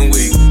ain't 8 in a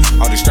week.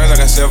 All these strands, I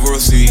got several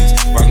seeds.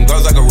 Rockin'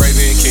 goes like a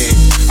Raven King.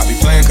 I be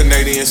playing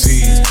Canadian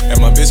seeds. And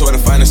my bitch wear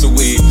the finest of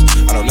weeds.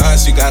 I don't know how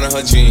she got in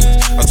her jeans.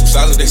 I'm too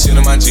solid, that shit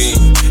in my jeans.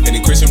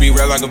 Any Christian be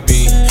red like a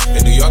bean.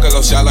 In New York, I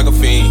go shot like a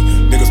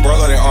fiend. Niggas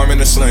brawl their arm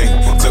in a sling.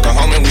 Took her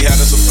home and we had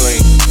us a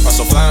fling. I'm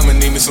so fly, I'ma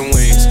need me some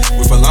wings.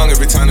 We for long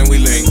every time that we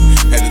link.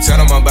 Had to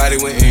tell on my body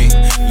with ink.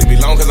 Leave me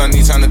alone cause I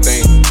need time to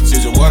think.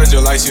 She's your water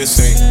just like she'll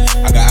sing.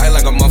 I got ice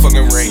like a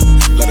motherfucking ring.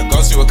 Let her go,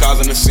 she was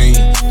causing the scene.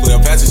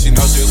 Cleopatra, she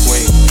knows she a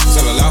queen.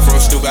 Sell a lot from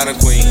a stoop out of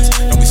Queens.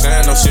 Don't be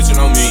saying no shit you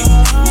know me.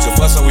 We just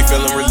fuss so we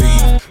feeling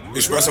relieved.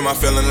 Expressing my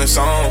feeling in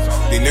song.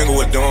 These niggas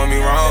was doing me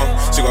wrong.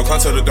 She gon' come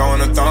to the door on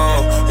the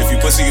throne. If you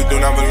pussy, you do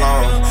not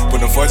belong.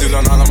 Put them 40s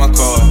on all of my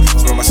cars.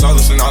 Smell my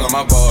solace and all of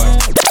my boys.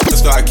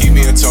 Pistol, I keep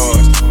me in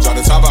charge. Drop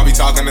the top, I be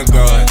talking to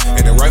God.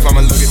 In the rifle,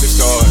 I'ma look at the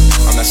stars.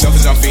 I'm not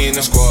selfish, I'm feeding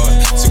the squad.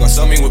 She gon'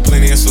 sell me with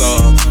plenty of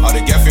slug. All the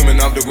gas filming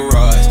up the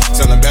garage.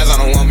 Selling bags, I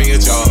don't want me a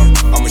job.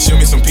 I'ma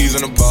ship me some peas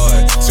in the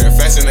pod. Sharing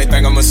fast and they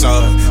think I'm a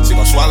sub. She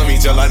gon' swallow me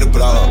just like the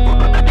blood.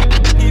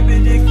 Keep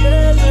it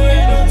together,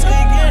 ain't no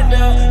taking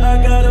now.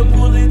 I gotta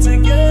pull it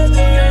together,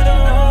 ain't no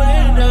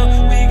holding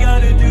now. We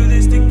gotta do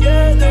this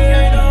together,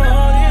 ain't no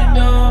holding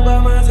now. By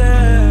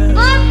myself.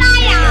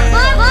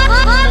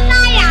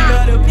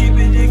 Gotta keep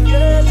it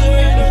together,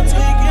 ain't no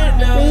taking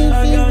now.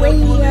 Weezy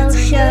Radio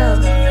Show.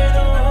 Ain't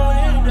no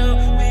holding now.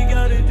 We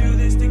gotta do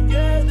this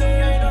together,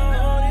 ain't no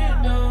holding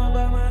now.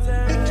 By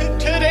myself.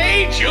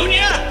 Today,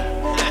 Junior!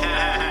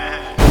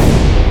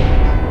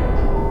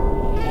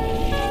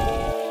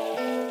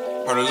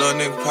 Heard a little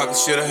nigga pocket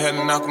shit, I had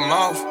to knock him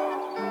off.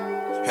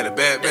 Had a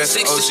bad batch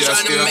of OG, I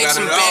still got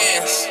it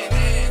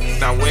off.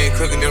 Now we ain't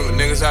cooking them with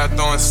niggas out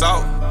throwing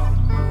salt.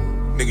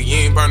 Nigga, you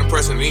ain't burn the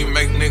person, and even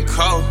make a nigga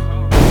cold.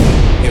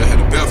 Yeah, I had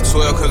the belt for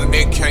 12 cause a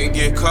nigga can't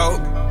get cold.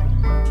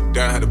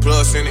 Then I had the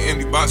plus in the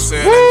empty box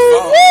saying they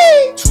fall.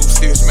 2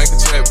 sticks make a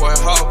check, boy,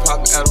 hard.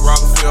 Pop it out of rock,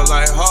 feel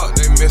like hard.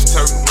 They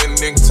misinterpret when a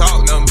nigga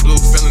talk. Nothing blue,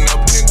 filling up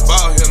a nigga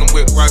ball. Hit them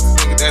with the rifle,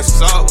 nigga, that's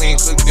assault. We ain't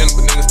cooking dinner,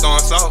 but niggas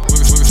throwing salt. We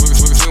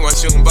want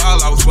shooting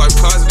ball, I was swipe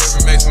cars,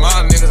 every make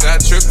smile. Niggas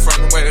out tripping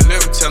from the way they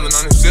live. Telling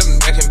on them sibling,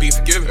 that can be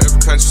forgiven. Every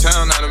country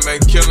town, I done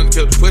make a killing.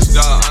 Kill the push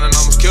dog, I done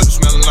almost killed him.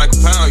 Smelling like a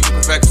pound, you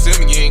can vacuum send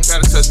me. You ain't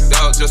gotta touch the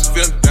dog, just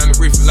feel it. Down the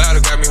reef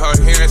louder, got me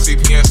hard of hearing.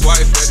 CPN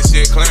twice, bet this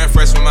shit clearing.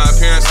 Fresh with my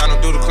appearance, I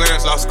don't do the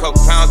clearance. Lost a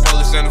couple pounds,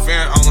 police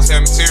interfering. Almost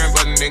had me tearing,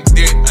 but a nigga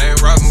did. I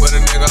ain't robbing, but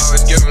a nigga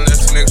always giving. Let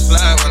the nigga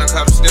slide. When I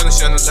caught him stealing,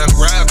 shouldn't have let him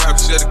ride.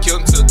 Probably should've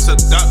killed him to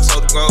the dock, so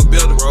the gon'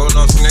 build it. Rolling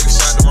on some niggas,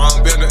 shot the wrong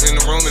builder in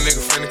the room. The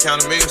nigga friend the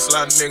count a million. A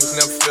lot of niggas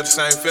never feel the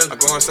same feeling. I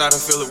go inside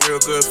and feel a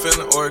real good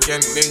feeling.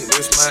 Organic nigga,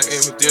 this my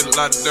image. Did a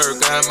lot of dirt,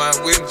 got my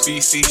witness.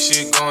 BC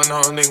shit going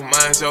on, nigga,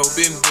 mind your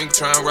business. Nigga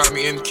try and rob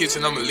me in the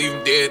kitchen, I'ma leave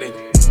him dead in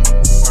it.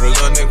 Heard a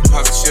little nigga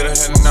poppin' shit, I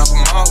had to knock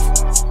him off.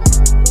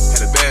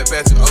 Had a bad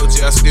batch of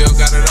OG, I still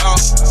got it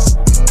off.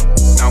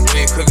 Now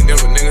we ain't cooking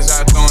them with niggas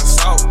out throwing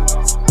salt.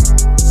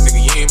 Nigga,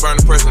 you ain't burn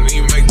the person,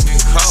 even make a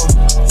nigga cold.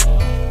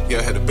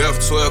 Yeah, I had the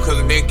belt for 12 cause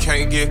a nigga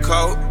can't get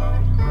cold.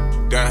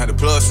 Then I had the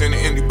plus in the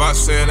indie box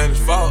saying that it's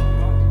fault.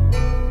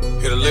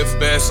 Hit a lift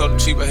bad so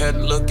cheap I had to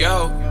look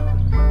out.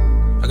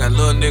 I got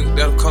little niggas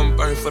that'll come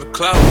burn for the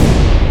clout.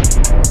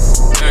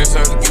 Ain't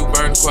something you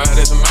burn quiet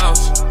as a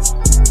mouse.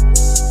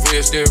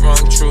 Feds did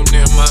wrong, true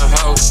near my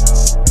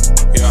house.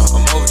 Yeah,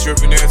 I'm over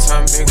tripping every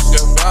time niggas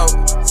step out.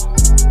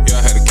 Yeah,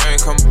 I had a gang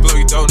come blow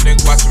you dope,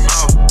 nigga, watch your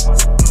mouth.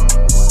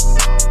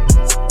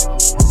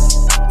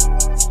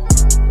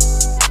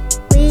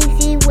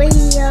 Weezy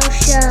Radio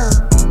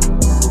Show.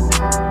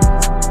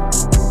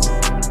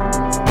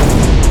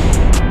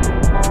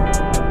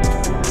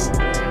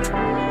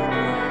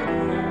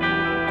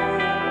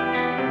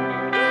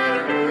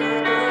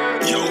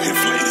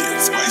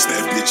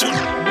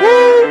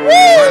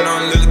 Run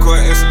on Lily Court,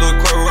 it's a little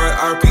court, right?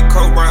 RP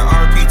Coke, right?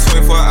 RP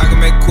 24. I can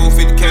make cool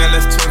 50 can,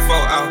 let's 24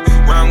 out.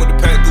 Round with the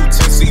pack through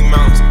Tennessee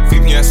mountains.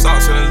 50 and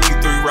salts in the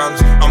lead 3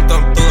 rounds. I'm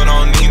thumping through it, I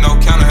don't need no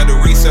counter. Had to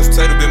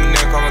resuscitate a bit, my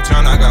neck on my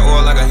channel. I got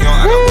oil, I got young,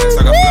 I got wings,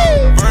 I got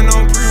flow. Burn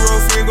on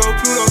pre-roll, Fingo,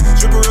 Pluto.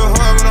 Drippin' real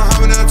hard when I'm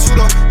hopping in a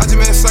Tudo. I just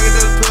made a socket,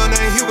 there's a pill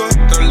named Hugo.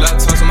 30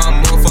 laptops in my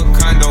motherfucking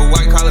condo.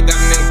 White collar got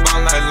a nigga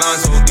ballin' like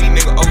Lonzo. These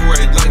niggas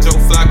overrated like Joe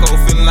Flacco.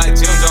 Feelin' like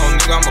Jim Jones,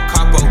 nigga, I'm a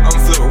capo. I'm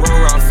flip a roll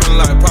around, feelin'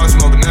 like Pop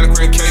Smoke. Banana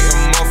cream cake and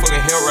my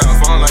motherfucking hair wrap.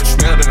 Falling like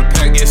smell in the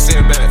pack, get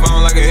sent back.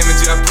 Falling like an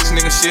image, I push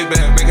nigga shit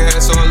back. Make a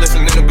head so I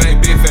listen, nigga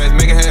bang big fast.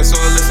 Make a head so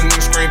I listen,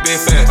 nigga scream big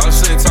fast. All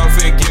shit talk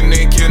fit, getting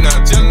nigga killed now.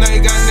 Just now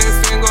you got nigga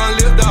finger gon'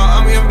 live dog.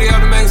 I'm empty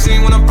out the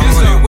magazine when I'm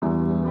pissed off.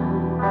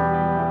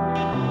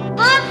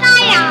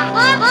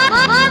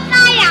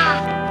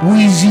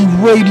 Weezy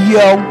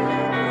Radio.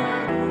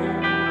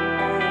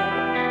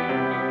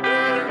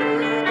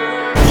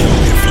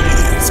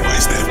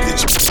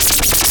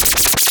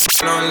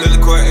 On Lily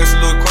Court, it's a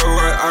little court,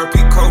 right?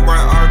 RP Coke, right?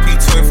 RP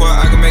 24.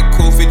 I can make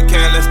cool 50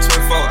 can, let's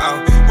 24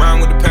 out.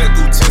 Round with the pack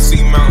through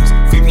Tennessee mountains.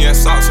 50 and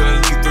salts in the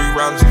lead 3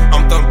 rounds.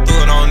 I'm thumping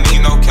through it, I don't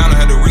need no counter.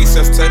 Had to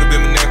resuscitate a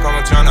bit, my neck on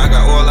my channel. I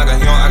got oil, I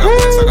got young, I got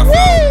wings, I got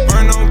flow.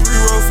 Burn on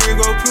pre-roll,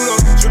 Fingo, Pluto.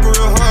 Drippin'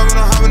 real hard when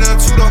I'm hopping in a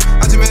Tudo.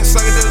 I just made a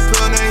socket, there's a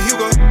pill named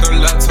Hugo. 30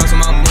 laptops in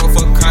my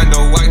motherfucking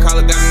condo. White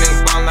collar got a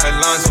nigga ballin' like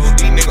Lonzo.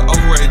 These niggas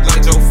overrated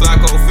like Joe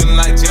Flacco. Feelin'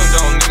 like Jim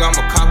Jones, nigga, I'm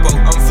a capo.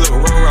 I'm flip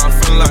a roll around,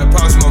 feelin' like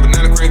Pop Smoke.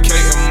 Banana cream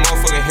cake and my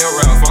motherfucking hair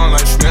wrap. Falling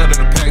like smell in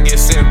the pack, get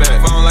sent back.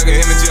 Falling like an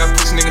image, I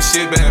push nigga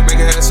shit back. Make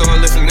a head so I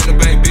listen, nigga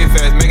bang big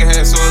fast. Make a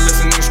head so I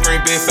listen, nigga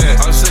scream big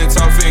fast. All shit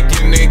talk fit,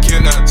 getting nigga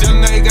killed now. Just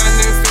now you got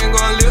nigga finger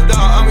gon' live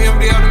dog. I'm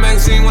empty out the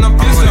magazine when I'm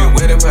pissed off.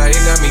 Wet up, it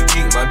got me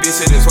geek. My bitch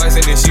said this twice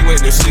and then she went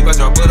to sleep. I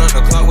drop butt on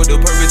the clock with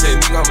the perfect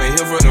technique. I'm in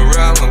here from the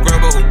real, I'm gon'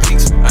 grab her who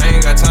peaks. I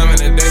ain't got time in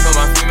the day for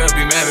my female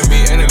be mad at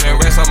me. And in that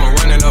rest, I'ma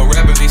running up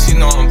rapidly. She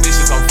know I'm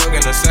vicious, I'm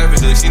fucking her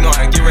savagely. She know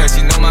I get rap,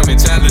 she know my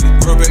mentality.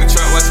 Grew up in the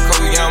trap, watch the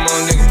Kobe Yama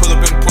on nigga. Pull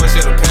up in the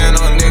Porsche, yeah, the pan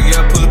on nigga.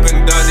 Yeah, pull up in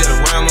the Dodge, yeah, the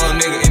Ram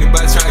on nigga.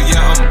 Anybody try,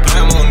 yeah, I'ma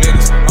blam on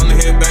niggas. Only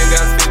hit bang,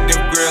 got 50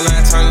 dip grill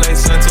line. Turn late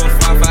sun to a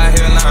 5-5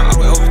 hairline. I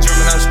went over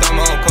German, I start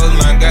my own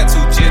coastline. Got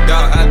 2 jit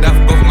dog, I die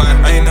for both mine.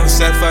 I ain't never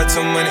satisfied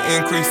till money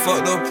increase.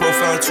 Fucked up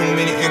profile, too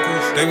many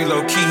inquiries. They be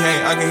low key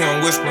hang, I can hear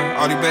them whispering.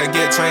 All these bad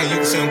get trained,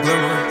 you can see them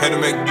glimmering. Had to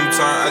make a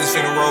U-turn, I just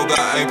seen a roll out.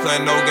 I ain't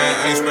playing no game,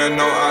 I ain't spreading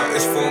no out.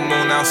 It's full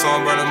moon now, so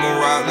I'm burning moon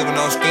ride. Living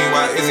on steam,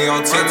 why is he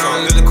on 10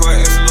 on Lily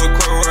Court, it's a little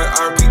court, right?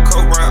 RP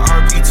Coke, right?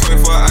 RP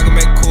 24. I can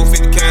make cool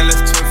 50 can,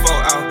 let's 24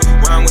 out.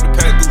 Round with the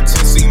pack through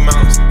Tennessee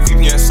mountains.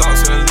 50 and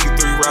salts in the lead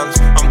 3 rounds.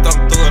 I'm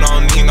thumping through it, I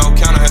don't need no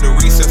counter. Had to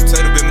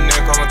resuscitate a bit, my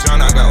neck on my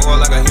channel. I got oil,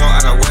 I got young,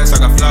 I got west, I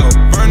got flow.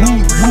 Burn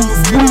on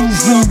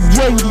Weezy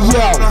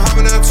Radio. I'm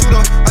hopping in a Tudo.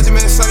 I just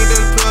made a socket,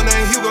 there's a pill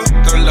named Hugo.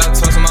 30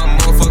 laptops in my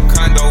motherfucking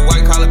condo.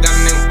 White collar got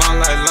a nigga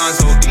ballin' like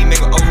Lonzo. These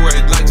niggas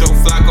overrated like Joe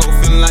Flacco.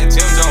 Feelin' like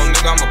Jim Jones,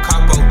 nigga, I'm a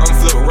capo. I'm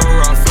flip a roll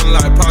around, feelin'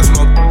 like Pop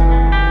Smoke.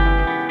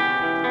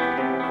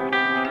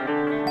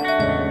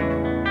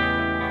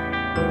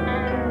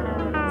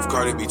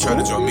 Cardi B try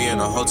to join me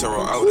in a hotel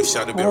room. I would've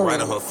shot a bit right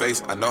in her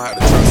face. I know how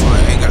to trust, so I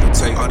ain't gotta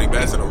take all these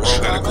bags in the room.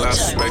 Got a glass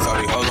of space, all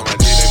these hoes on my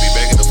dick. They be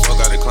begging the fuck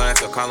out of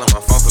clients. So calling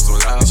my phone for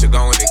some loud. Shit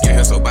going to get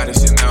here, so buy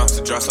this shit now.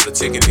 To drop so the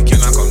ticket, it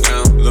cannot come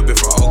down. A little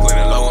bit from Oakland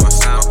and low on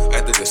sound.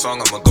 After this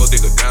song, I'ma go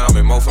dig her down. I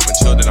made more from a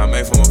chill than I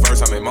made from a verse.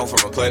 I made more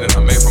from a play than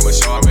I made from a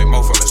show. I made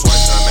more from a swipe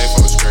than I made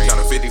from a screen.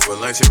 Counting 50 for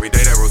lunch every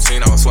day, that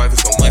routine. I was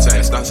swiping so much, I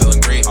had stopped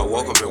selling green. I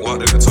woke up and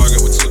walked in the Target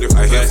with 2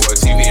 different I hit for a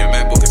TV and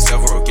MacBook and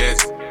several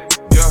gadgets.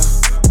 Yeah.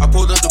 I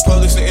pulled up the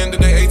Publix and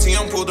ended the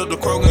ATM. Pulled up the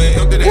Kroger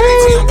and emptied the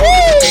ATM. Pulled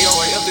up the PO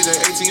and emptied the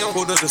ATM.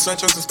 Pulled up up the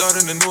SunTrust and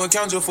started a new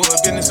account just for a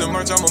business and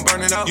merch, I'ma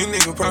burn it out. You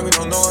niggas probably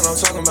don't know what I'm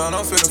talking about.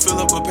 I'm finna fill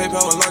up a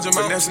PayPal with large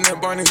amount. Finessing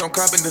that Barney's, I'm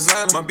copping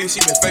designer. My bitch,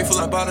 she been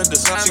faithful, I bought her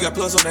design. She got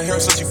plus on her hair,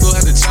 so she full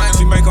had the chime.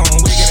 She make her own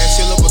wig and that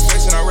shit look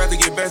perfection. I'd rather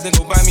get bags than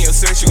go buy me a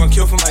set. She gon'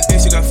 kill for my dick,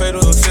 she got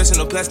fatal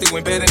obsession. The plastic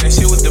went bad and that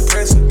shit was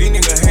depressing. These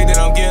niggas hate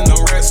that I'm getting no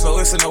rest, so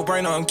it's a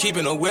no-brainer, I'm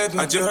keeping a weapon.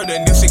 I just heard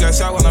that Nipsey got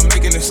shot while I'm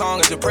making this song.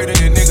 I just pray that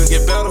the niggas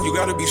get better. You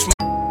gotta be smart.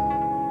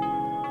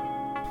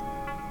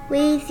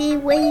 Weezy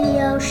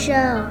Radio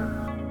Show.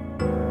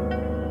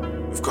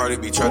 If Cardi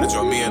B tried to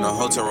join me in a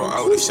hotel room,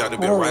 I would've shot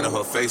it been right in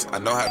her face. I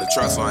know how to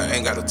trust, so I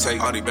ain't gotta take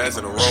all these bags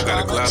in the room.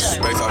 Got a glass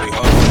of space, all these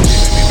hoes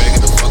giving me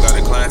begging the fuck out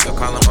of clients. I'm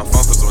calling my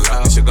phone cause I'm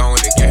loud. Shit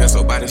going to get here, so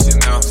buy this shit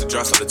now. To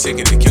drop on the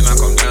ticket, it cannot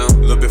come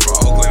down. Little bit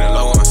from Oakland and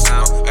low on my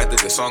sound. After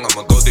this song,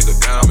 I'ma go dig her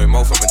down. I made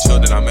more from a chill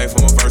than I made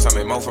from a verse. I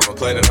made more from a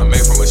play than I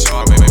made from a show.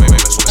 I made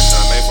a switch than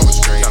I made from a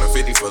screen. Counting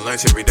 50 for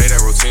lunch every day, that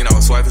routine. I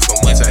was swiping so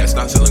much, I had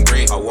stopped selling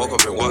green. I woke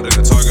up and walked in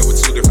the Target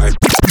with 2 different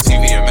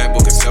TV and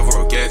MacBook and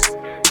several gadgets.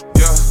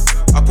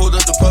 I pulled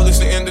up the Publix,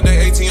 the end of the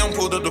ATM,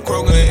 pulled up the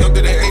Kroger and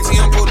emptied that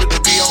ATM, pulled up the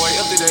BOA,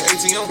 emptied that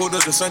ATM, pulled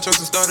up the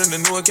SunTrust and started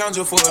a new account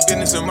just for a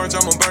business and merch,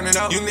 I'ma burn it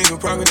out. You niggas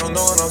probably don't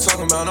know what I'm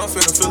talking about. I'm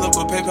finna fill up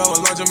a PayPal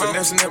with large amount.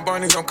 Finessing that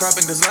Barney's, I'm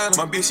copping designer.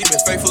 My bitch, she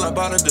been faithful, I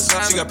bought her design.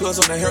 She got plus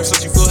on her hair, so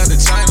she full had the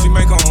chime. She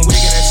make her own wig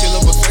and that shit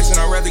look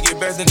perfection. I'd rather get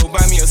bags than go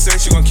buy me a set.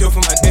 She gon' kill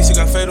for my dick, she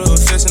got fatal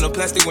obsession. The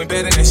plastic went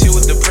bad and that shit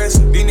was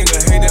depressing. These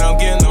niggas hate that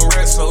I'm getting no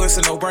rest, so it's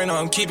a no-brainer,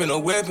 I'm keeping a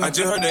weapon. I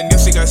just heard that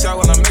Nipsey got shot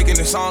while I'm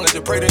making this song. I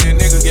just pray that the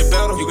niggas get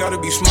better. You gotta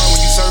be smart when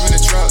you serving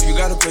the trout, you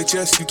gotta play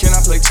chess, you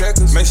cannot play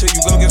checkers. Make sure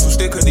you go get some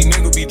stick, cause these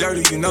niggas be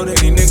dirty. You know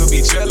that these niggas be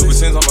jealous.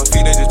 Sins on my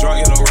feet, they just draw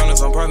yellow runners.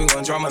 I'm probably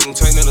gonna draw my new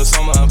tank in the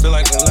summer. I feel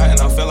like a lot and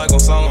I feel like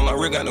Osama. My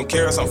rig got them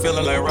carrots, I'm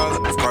feeling like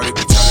Raleigh. If Cardi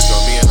B tried to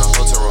draw me in a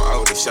hotel room, I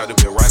would've shot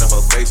it been right in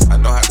her face. I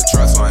know how to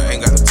trust, so I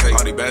ain't gotta take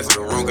all these bags in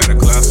the room. Got a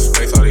glass of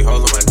space, all these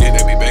hoes on my dick,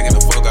 they be begging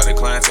the fuck out of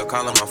clients. I'm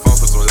calling my phone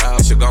cause I'm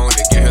loud. Shit going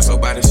to get here, so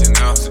buy this shit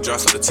now. To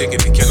drop on the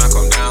ticket, it cannot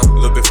come down. A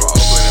little bit from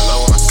Oakland and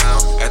low on my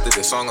sound. After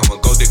this song, I'ma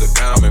go dig her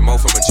down. I made more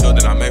from a chill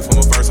than I made from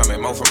a verse. I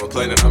made more from a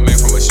play than I made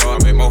from a show. I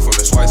made more from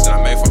a slice than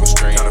I made from a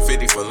screen. Counting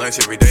 50 for lunch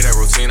every day, that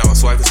routine. I was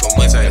swiping so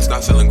much, I had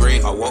stopped selling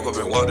green. I woke up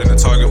and walked in the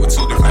Target with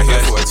 2 different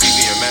heads for a TV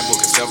and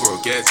MacBook and several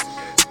gadgets.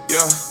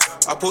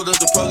 I pulled up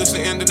the Publix, the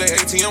end of the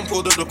ATM,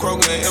 pulled up the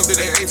Kroger and emptied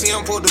that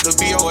ATM, pulled up the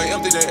BOA,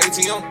 emptied that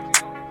ATM.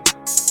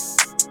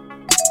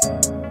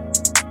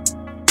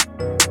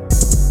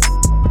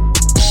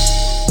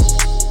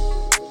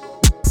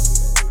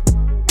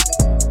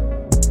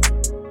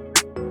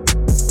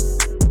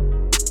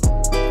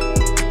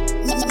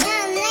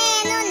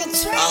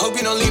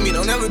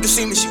 Don't never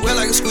deceive me, she wet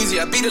like a squeezy,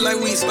 I beat it like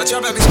Weezy. My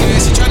chop out be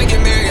scared, she tryna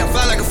get married, I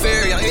fly like a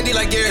fairy, I'm indie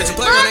like Gary. To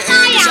play on the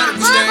air, get shot up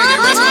be staring, get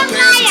rest my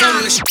parents, and tell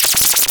me the shit.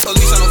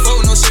 Police, I don't fuck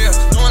with no sheriff,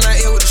 no one not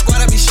here with the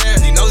squad, I be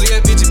sharing. These nosy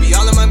ass bitches be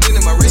all in my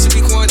business, my wrist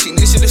be quarantine,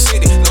 this shit the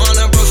city. No, I'm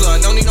not broke, so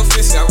I don't need no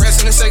fist. Got rest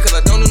in the safe, cause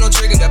I don't do no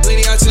tricking. Got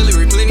plenty of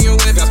artillery, plenty of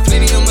weapons, got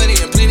plenty of money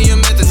and plenty of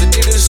methods to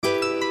do this.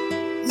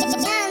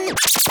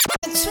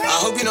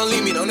 I hope you don't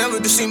leave me, don't ever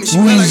deceive me. She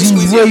wet like a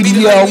squeezy, I beat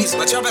it like Weezy.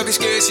 My chop out be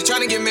scared, she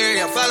tryna get married,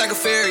 I fly like a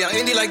fairy, I'm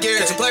indie like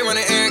Gary. To play run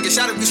the air and get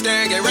shot up be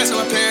staring, get rest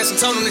on my parents and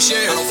told them to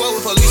share. I don't fuck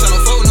with police, I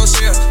don't fuck with no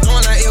sheriff. No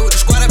one not here with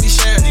the squad, I be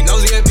sharing. These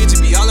nosy ass bitches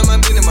be all in my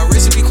business, my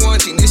wrist be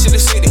quarantine, this shit the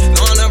city.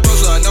 No, I'm not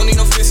broke, so I don't need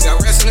no fist. Got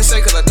rest in the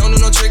safe, cause I don't do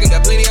no tricking.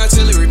 Got plenty of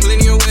artillery,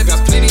 plenty of weapons,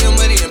 got plenty of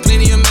money and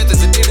plenty of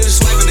methods. Addicted to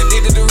swiping,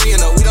 addicted to reading,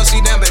 though. We don't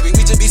see down, baby,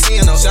 we just be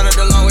seeing, though. Shout out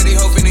the long way, they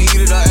hoping to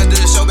eat it up. After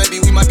the show, baby,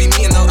 we might be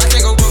meeting, though. I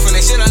can't go broke from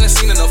that shit, I done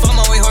seen enough. I'm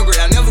always hungry,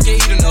 I never can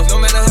eat enough. No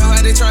matter how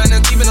hard they trying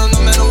to keep it up, no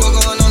matter what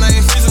going on, I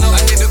ain't freezing up.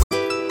 I hit the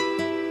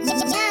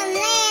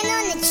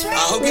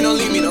I hope you don't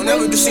leave me, don't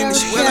never deceive me.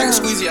 She wet like a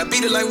squeezy, I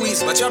beat it like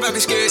Weezy. My chop out be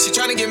scared, she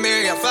tryna get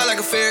married, I fly like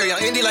a fairy, I'm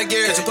indie like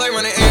Gary. To play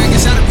run the air, get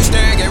shot up be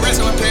staring, get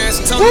rest on my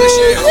parents and told them to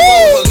share. I don't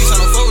fuck with police, I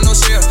don't fuck with no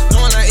sheriff. No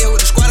one not here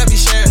with the squad, I be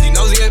sharing. These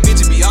nosy ass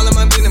bitches be all in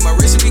my business, my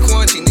wrist be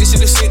quarantine, this shit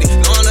the city.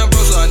 No, I'm not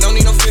broke, so I don't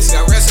need no fist.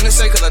 Got rest in the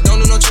safe, cause I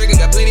don't do no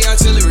tricking. Got plenty of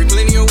artillery,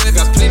 plenty of weapons,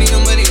 got plenty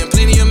of money and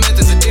plenty of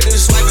methods. Addicted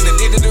to swiping,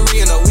 addicted to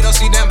reading, though. We don't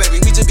see down,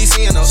 baby, we just be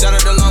seeing, though. Shout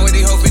out the long way,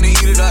 they hoping to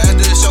eat it up.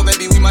 After the show,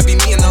 baby, we might be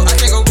meeting, though. I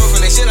can't go broke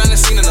from that shit, I done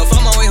seen enough.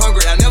 I'm always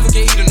hungry, I never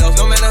can eat enough.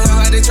 No matter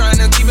how hard they trying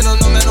to keep it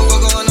up, no matter what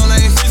going on, I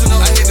ain't freezing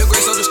up. I hit the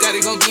grace, so the Scotty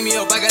gon' beat me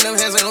up. I got them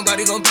hands, ain't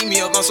nobody gon' beat me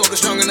up. I'm so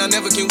strong and I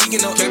never can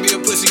weaken up. Can't be a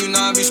pussy, you know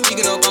I be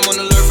speaking up. I'm on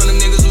the alert from them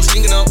niggas who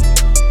sneaking up.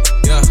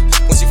 Yeah,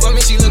 when she fuck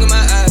me, she look in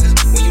my eyes.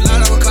 When you lied,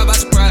 I was caught by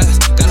surprise.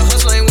 Got a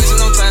hustle, ain't wasting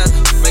no time.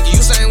 Making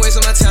use, I ain't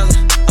wasting my talent.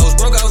 I was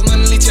broke, I was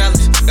monthly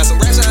challenged. Got some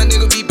racks, and a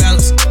nigga be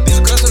balanced.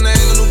 These are custom, they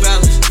ain't no New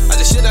Balance. I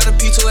just shit out a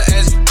P to an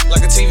Azzy.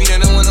 Like a TV, they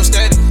don't want no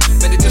static.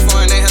 Made it this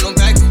far and they had no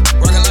backing.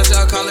 Rockin' like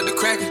y'all call it the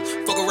cracker.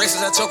 Fuck a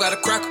racist, I choke out a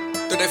cracker.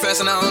 Through they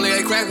fast and I only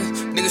ate crackers.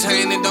 Niggas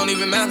hating, it don't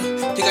even matter.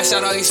 He got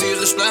shot, all he see is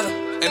a splatter.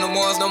 Ain't no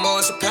more, it's no more,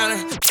 it's a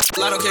pattern.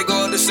 Lotto can't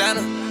go up to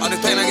Saturn. All this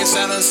pain, I get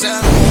sadder and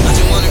sadder. I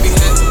just wanna be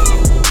happy.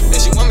 And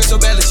she want me so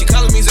badly, she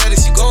calling me Zaddy.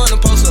 She go on the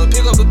poster,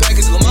 pick up a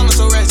package, lil' mama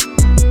so ratchet.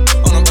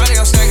 On her body,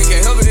 I'm stacking,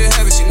 can't help it, it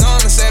habit. She know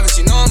I'm a savage,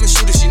 she know I'm a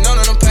shooter, she know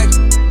that I'm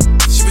packing.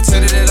 She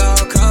protected at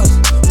all costs.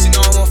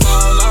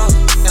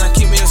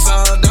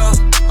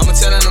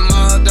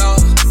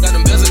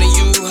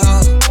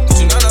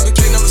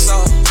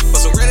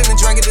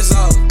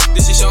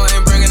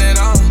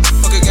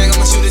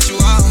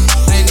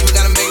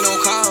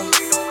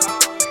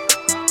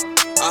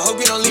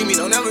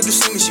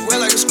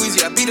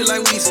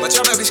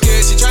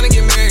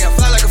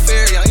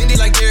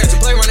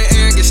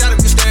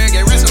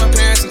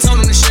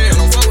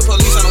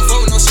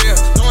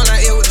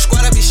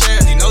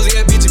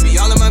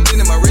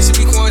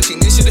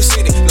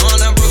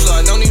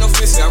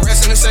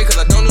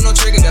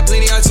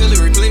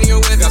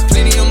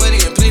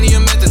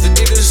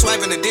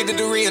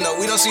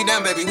 see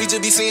them, baby, we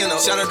just be seeing though.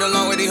 Shout out the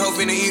long way, they hope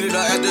finna eat it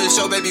up. After the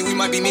show, baby, we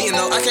might be meeting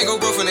though. I can't go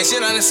broke from that shit,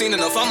 I done seen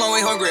enough. I'm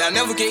always hungry, I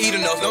never can eat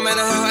enough. No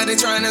matter how hard they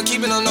trying to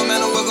keep it up, no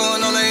matter what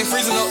going on, I ain't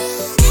freezing up.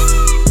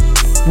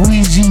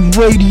 Weezy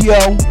Radio.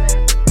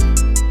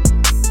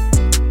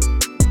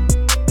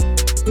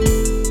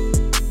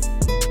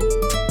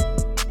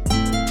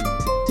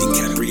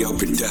 DiCaprio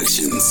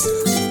Productions.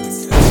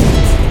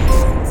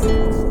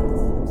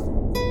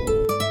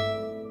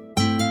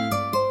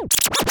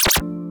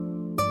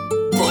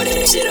 Boy,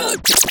 that shit up.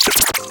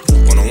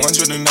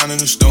 109 in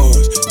the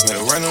stores. Made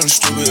it rain on the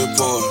strip of the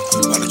port.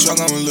 By the truck,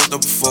 I'ma lift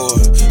up a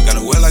Ford. Got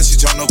a well like she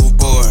jumped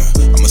overboard.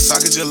 I'ma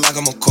sock it just like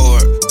I'm a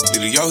cord.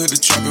 Did a yo hit the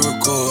trap and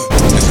record.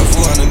 Like a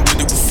fool, I done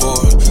did it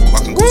before.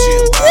 Walking Gucci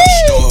and buy the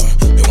store.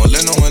 They won't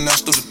let no one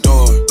else through the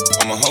door.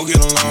 I'm a hoe,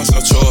 get along, it's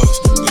no choice.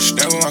 Just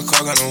stay with my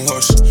car, got no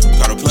horse.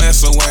 Got a player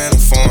so way in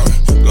the foreign.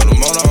 Go to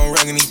motor on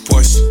Reagan, he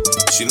Porsche.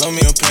 She love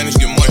me, her panties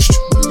get moisture.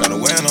 Got a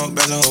wearing on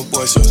back of her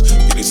boy shows.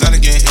 Get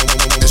exotic, get in with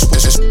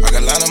I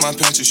got a lot on my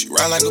pantry, she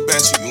ride like a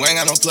banshee. You ain't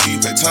got no play, you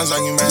pay tons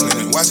like you man.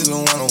 And watch it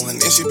on one-on-one,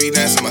 then she be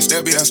dancing. My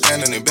step be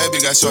outstanding, and baby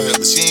got short hair,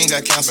 but she ain't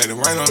got counsel. Made it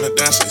rain on the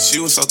dancer,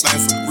 she was so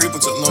thankful. The Reaper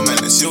took little man,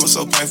 and she was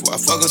so painful.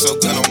 I fuck her so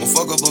good, I'ma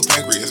fuck up her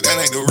pancreas.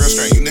 That ain't the real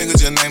strength, you niggas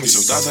just name it.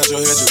 Some thoughts out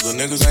your head, but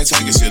niggas ain't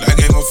taking shit. I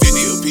gave him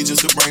 50 a P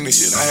just to bring this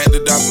shit. I had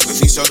to dock him,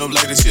 cause he showed up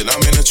latest shit. I'm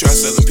in the trap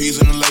selling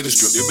peas in the latest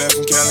strip. You're back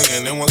from Cali,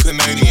 and then one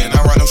Canadian. I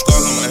ride them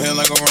scars on my head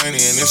like a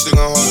rainy, and this shit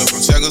gon' hold up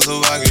from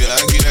Czechoslovakia.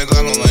 I get that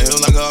Glock on my hill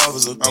like an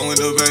officer. I'm with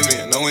the baby,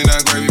 and no, we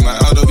not gravy. My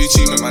auto be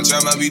cheap, and my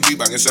job might be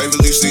deep. I can save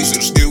at least six, so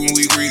still when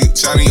we greedy.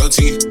 Shining your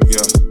teeth,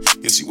 yeah.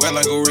 Yeah, she wet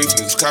like a reef,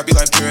 niggas copy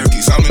like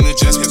parakeets. I'm in the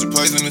jets, catch a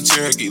place in the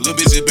Cherokee. Little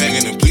bitch is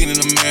begging and pleading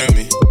to marry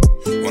me.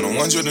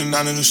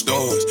 109 in the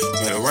stores.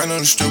 Made it rain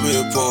on the strip of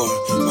the port.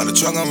 By the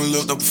truck, I'ma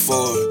lift up a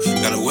Ford.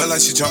 Got a well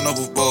like she jumped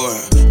overboard.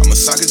 I'ma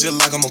sock it just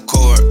like I'm a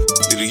cord.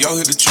 Did a yo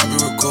hit the trap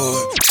and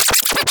record.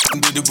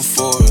 Did it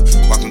before.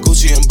 Walking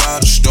Gucci and buy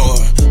the store.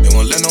 They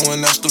won't let no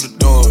one else through the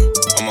door.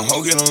 I'm a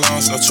hoe, get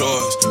along, it's no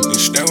choice.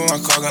 Just stay with my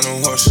car, got no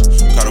horse.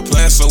 Got a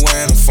player so way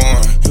in the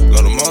foreign. Go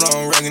to motor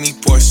on Reagan, he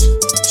Porsche.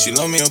 She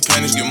love me, her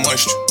panties get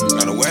moisture.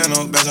 Got a wearing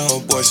on back of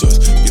her boy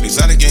shorts. Get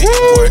exotic, get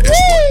import,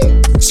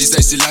 export. She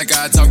say she like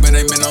how I talk, but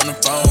ain't been on the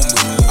phone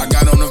with. I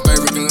got on her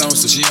favorite cologne,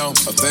 so she on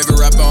her favorite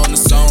rapper on the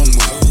song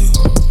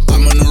with.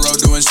 I'm on the road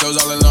doing shows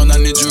all alone,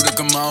 I need you to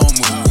come on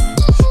with.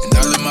 And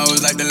all of my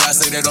hoes like the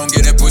last say they don't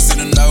get that pussy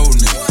to know,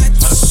 nigga.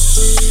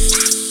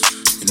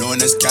 You know when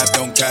this cap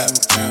don't cap,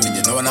 and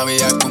you know when I be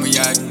act when we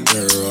act,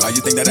 girl. How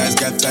you think that ass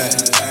got fat?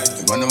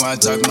 You wonder why I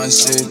talk my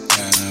shit,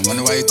 I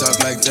wonder why you talk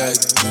like that.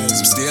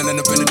 I'm still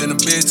independent than a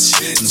bitch.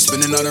 I'm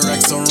spending all the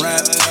racks on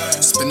rap,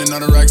 spending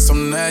all the racks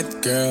on that,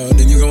 girl.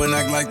 Then you go and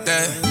act like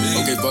that.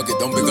 Okay, fuck it,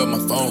 don't pick up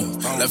my phone.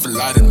 Left a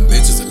lot of them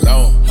bitches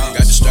alone.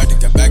 Got distracted,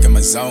 got back in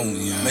my zone.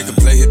 Make a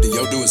play, hit the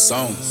yo, do a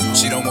song.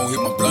 She don't want hit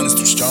my blunt, it's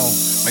too strong.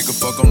 Make a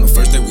fuck on the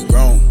first day we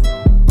grown,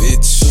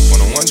 bitch.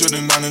 109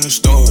 in the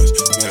stores.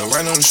 Made it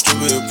rain on the strip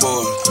of the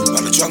port. By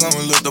the truck,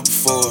 I'ma lift up a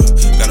Ford.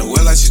 Got a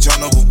well like she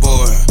jumped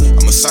overboard.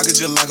 I'ma sock it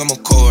just like I'm a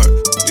cord.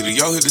 Did a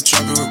yo hit the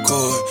trap and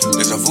record.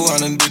 Deja vu,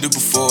 I done did it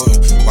before.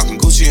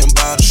 Walking Gucci and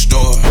buy the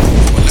store.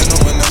 Won't let no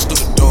one else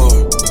through the door.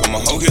 I'm a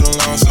hoe, get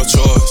along, it's no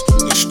choice.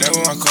 Just stay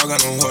with my car,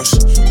 got no horse.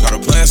 Got a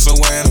player so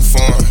way in the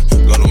foreign.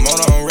 Go to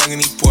motor on Reagan,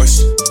 he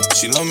Porsche.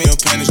 She love me, her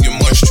panties get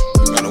moisture.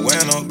 Got a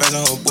wearing on back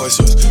of her boy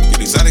shorts.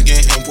 Get exotic,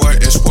 get import,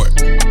 export.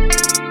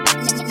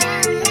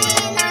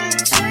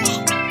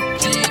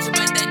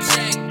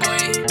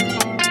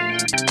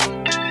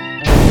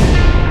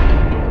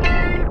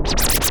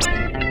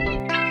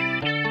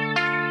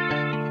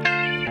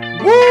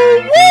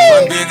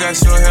 My bitch got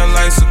short hair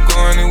like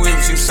Sigourney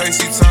Weaver. She say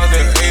she taught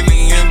that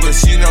alien, but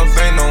she don't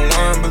think no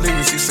one believe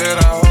it. She said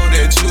I hope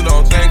that you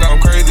don't think I'm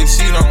crazy.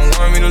 She don't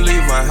want me to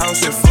leave. My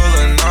house is full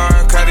of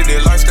narcotics.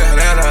 That lifestyle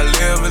that I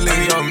live. Believe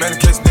me on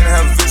medication, didn't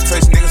have a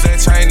visitation. Niggas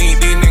ain't Chinese,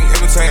 these niggas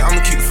imitate.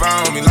 I'ma keep the fire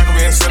on me like I'm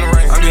in center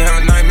rain. I be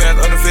having nightmares,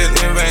 other feds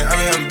in vain. I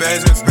be having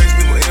bags in space,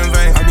 people in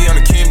vain. I be on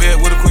the king bed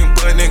with a queen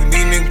butt nigga.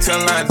 These niggas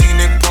tell line, these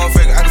niggas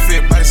perfect. I can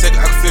feel body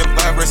shaking, I can feel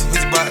vibration.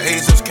 He's about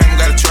age, just came,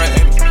 gotta try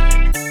it.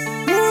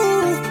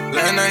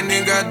 Last night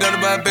nigga got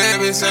done by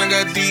bad bitch, and I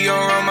got Dior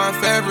on my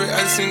fabric.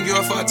 I just seen you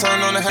before I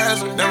turned on the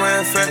hazard. Then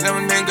I had fat,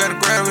 then nigga gotta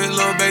grab it.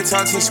 Lil' babe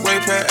talk to way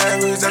past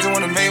average. I just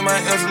wanna make my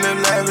ends a little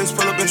lavish.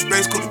 Pull up in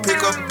space, cool to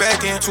pick up the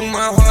back end. To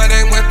my heart,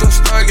 they went through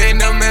Stargate.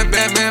 Never met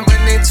Batman, but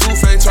nigga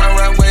two-faced. Try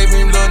ride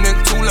waving, little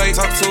nigga too late.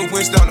 Talk to a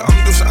witch down, I'ma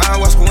do some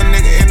eyewash. But when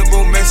nigga in the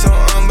booth, make some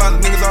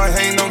unbound. Niggas always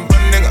hating on the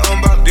nigga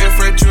unbound.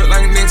 Different drip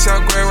like a nigga shot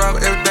gray rob.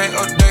 Everything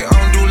up to date, I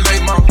don't do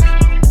late mouth.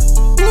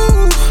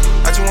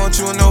 I just want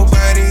you and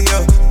nobody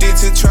else. Did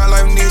to try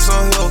life, need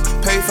some help.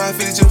 Pay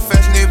 $550 just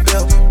fashion it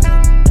belt.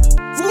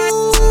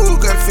 Woo,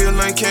 gotta feel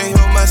like can't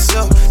help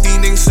myself. These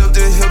niggas self,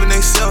 they're helping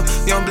themselves.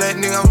 Young black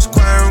nigga, I'm just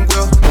acquiring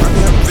wealth. I be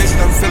having vision,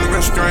 I'm feeling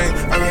real strange.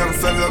 I be having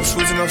feelings, I'm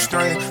switching up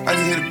strain. I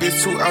just hit a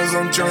bitch 2 hours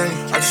on drain.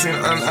 I just seen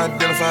an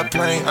unidentified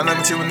plane. I like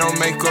my with no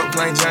makeup,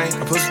 plain Jane.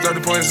 I put some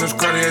 30 pointers in some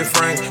Cartier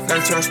frame. Got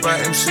a turn spot,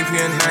 MCP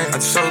and name. I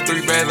just sold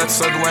 3 bags like the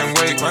soda Dwayne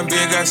Wade. My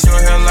bitch got short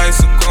hair like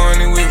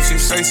Sigourney Weaver. She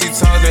say she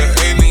taught that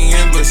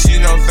alien, but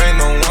she don't think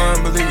no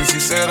one believe it.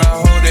 She said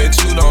I hope that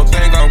you don't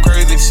think I'm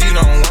crazy. She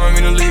don't want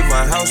me to leave.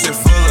 My house is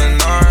full of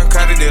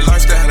narcotics. That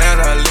lifestyle that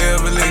I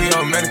live. Believe me,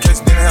 on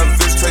medication, didn't have a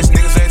visitation.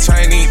 Niggas ain't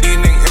Chinese, these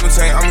niggas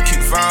imitate. I'ma keep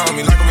fire on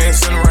me like I'm in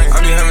center rain.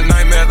 I be having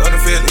nightmares,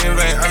 other feds in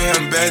vain. I be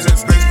having bags in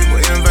space, people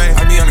in vain.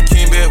 I be on the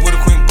king bed with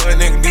a queen butt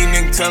nigga. These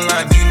niggas tellin'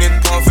 lie, these niggas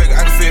porn fake.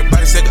 I can feel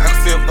body second, I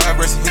can feel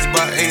vibration. Hits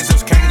by age,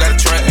 just came, gotta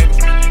try it.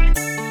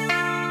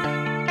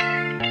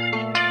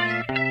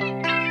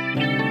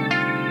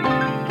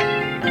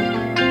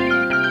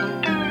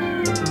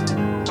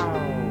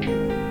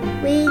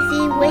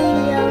 Weezy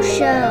Radio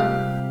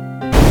Show.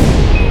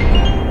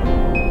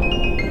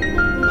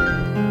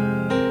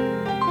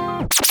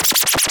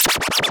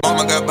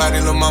 Mama got body,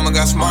 little mama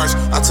got smarts.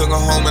 I took her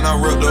home and I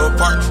ripped her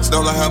apart.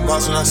 Stole her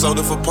box and I sold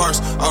it for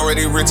parts.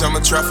 Already rich, I'm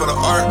a trap for the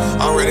art.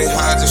 Already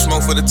high, just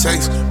smoke for the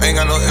taste. Ain't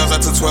got no L's, I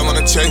took 12 on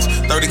the chase.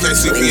 30K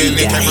CP and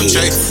it came from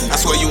Chase. I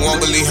swear you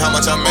won't believe how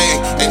much I made.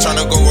 Ain't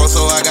tryna go roll,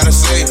 so I gotta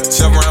save.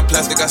 Shove around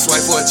plastic, I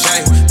swipe for a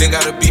chain. Then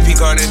got a BP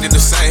card and did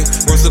the same.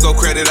 Once to go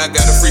credit, I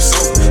got a free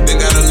soap.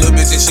 Then got a little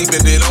bitch and she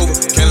been it over.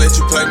 Can't let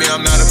you play me,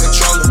 I'm not a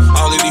controller.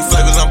 All of these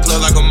flavors, I'm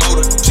plugged like a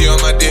motor. She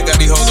on my dick, got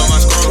these hoes on my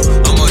scroll.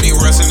 I'm on these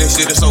wrestling, this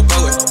shit is so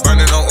poet.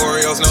 Burning on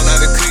Oreos, no not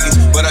the cookies.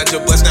 But I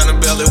just bust down the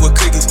belly with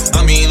cookies.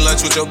 I'm eating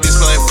lunch with your bitch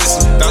playing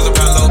fist. 1,000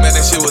 pound low, man,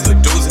 that shit was a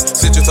doozy.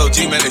 Citrus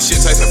OG, man, that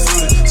shit tasting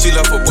fruity. She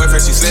left her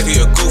boyfriend, she said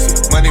he a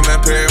goofy. Money man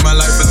Perry, my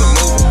life is a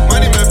movie.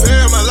 Money man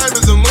Perry, my life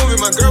is a movie.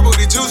 My girl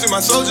booty juicy, my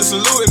soldier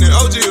saluting. The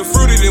OG is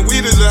fruity, the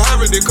weed is a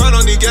hybrid. They caught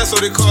on the gas, so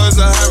they call us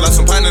a hybrid. Like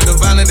some pint of the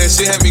violent, that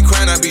shit had me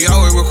crying. I be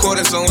always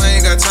recording, so I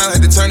ain't got time.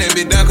 Had to turn that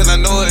bitch down, cause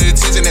I know her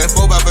attention. That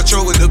 4x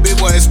patrol with the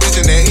big boy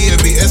extension. That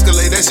EFB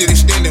escalate, that shit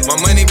extended. My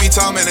money be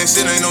tall, man, that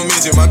shit ain't no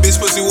midget. My bitch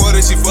pussy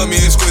water, she fuck me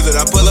exquisite.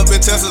 I pull up in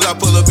Teslas, I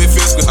pull up in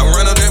Fisker. I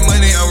run on that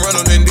money, I run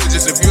on them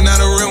digits. If you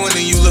not a real one,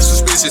 then you look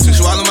suspicious. You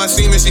swallow my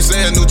semen, she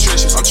saying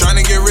nutritious. I'm trying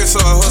to get rich,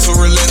 so I hustle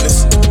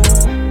relentless.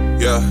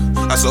 Yeah,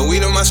 I sold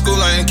weed in my school,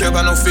 I ain't care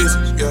about no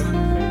physics. Yeah,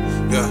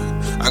 yeah.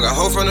 I got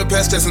hoes from the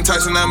past, Tyson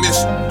Tyson, I miss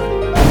you.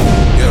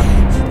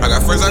 Yeah, I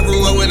got friends I grew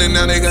up with, and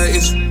now they got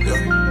issues.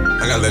 Yeah.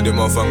 I gotta let that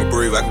motherfucker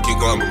breathe. I can keep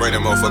going, but bring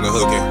that motherfucker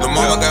hook in. Lil'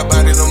 mama got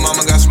body, lil'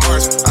 mama got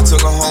smarts. I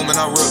took her home and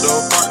I ripped her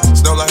apart.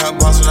 Stole her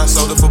boss and I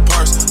sold it for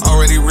parts.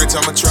 Already rich,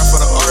 I'm a trap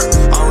for the art.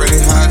 Already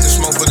high, just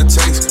smoke for the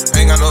taste.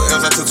 Ain't got no L's,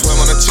 I took 12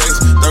 on the chase.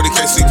 30K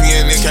CP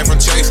and it came from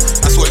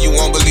Chase. I swear you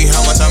won't believe how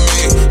much I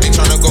made. Ain't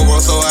tryna go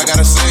roll, so I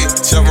gotta save.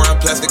 Shove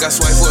around plastic, I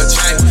swipe for a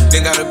chain.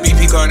 Then got a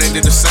BP card and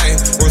did the same.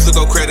 Once to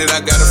go credit,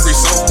 I got a free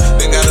soap.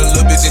 Then got a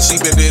little bitch and she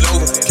been it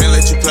over. Can't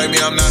let you play me,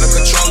 I'm not a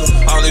controller.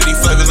 All of these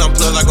flavors, I'm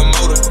plugged like a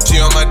motor.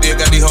 She on my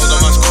dick, got these hoes on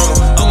my scroll.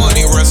 I'm on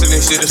these wrestling,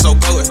 this shit is so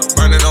poet.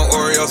 Burning on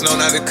Oreos, no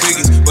not the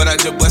cookies. But I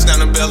just bust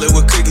down the belly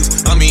with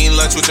cookies. I'm eating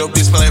lunch with your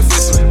bitch playing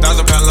fist. 1,000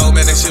 pound low,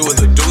 man, that shit was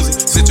a doozy.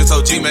 Citrus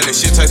OG, man, that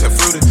shit tasting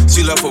fruity.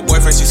 She left her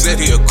boyfriend, she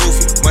said he a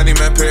goofy. Money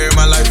man Perry,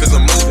 my life is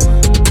a movie.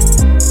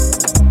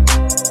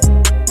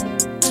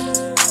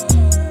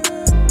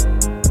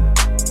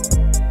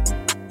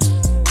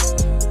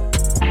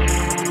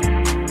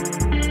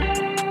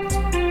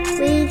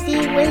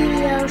 Weezy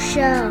Radio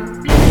Show.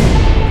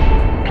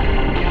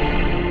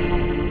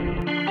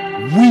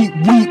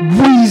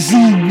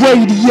 Weezy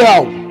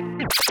Radio.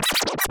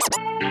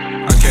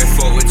 I can't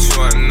fuck with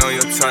you, I know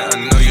you're tight,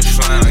 I know you're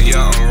slime.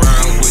 Yeah, I'm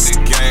riding with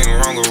the gang,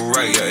 wrong or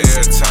right, yeah,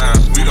 every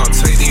time. We gon'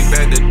 take these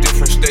back to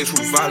different states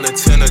who violent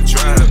tend to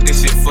drive.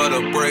 This shit for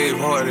the brave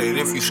hearted,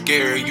 if you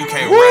scared, you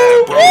can't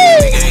ride, bro.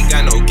 Nigga ain't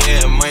got no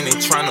gas money,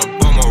 tryna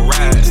bum a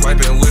ride.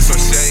 Swiping with some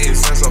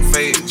shades and some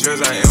fake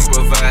jerseys, I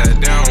improvise.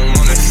 They don't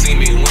wanna see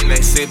me when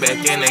they sit back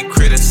and they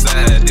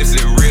criticize. This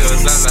is real,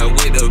 Zaza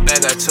with the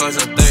bag, I charge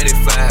them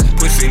 35.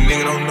 Pussy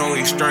nigga don't know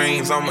he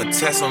strange, I'ma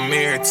test him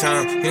every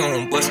time. He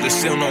don't bust the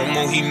seal no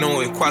more, he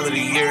know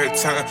equality every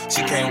time.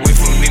 She can't wait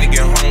for me to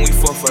get home, we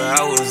fuck for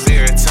hours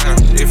every time.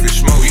 If it's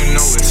smoke, you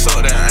know it's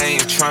so that I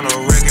ain't tryna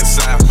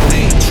reconcile. I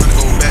ain't tryna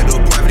go back to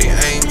poverty, I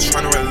ain't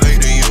tryna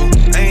relate to you.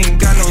 I ain't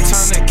got no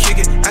time to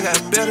kick it, I got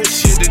better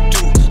shit to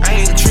do.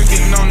 I ain't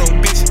tricking on no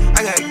bitch,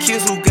 I got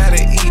kids who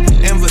gotta eat.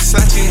 And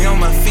Versace on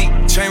my feet,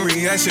 chain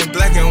reaction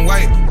black and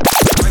white.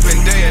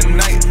 Rapping day and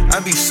night, I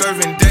be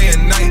serving day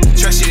and night.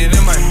 Trash shit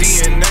in my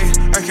DNA,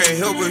 I can't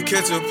help but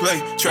catch a play.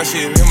 Trash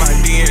shit in my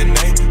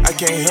DNA, I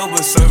can't help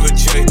but serve a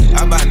J.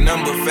 I buy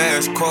number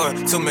fast car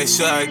to make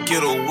sure I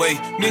get away.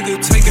 Nigga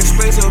taking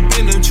space up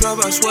in the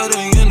trap, I swear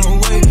they in the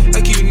way.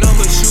 I keep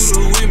number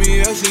shooter with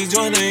me, actually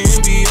join the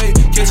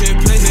NBA. Catching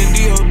plays in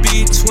DOB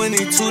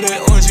 22, that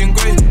orange and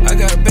gray. I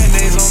got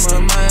band-aids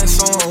on my mind,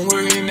 so I'm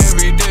worrying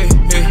every day.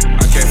 Yeah.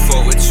 I can't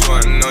fuck with you,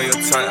 I know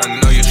you're tight, I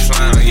know you're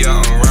slime. Yeah,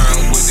 I'm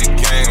riding with the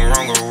gang,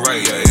 wrong or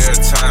right, yeah,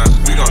 every time.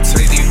 We gon'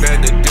 take these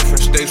back to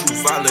different states who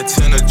violent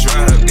tend to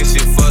drive. This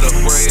shit for the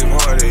brave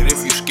hearted,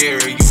 if you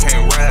scared, you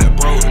can't ride,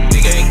 bro.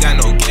 Nigga ain't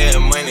got no gas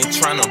money,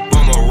 tryna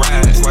bum a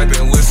ride.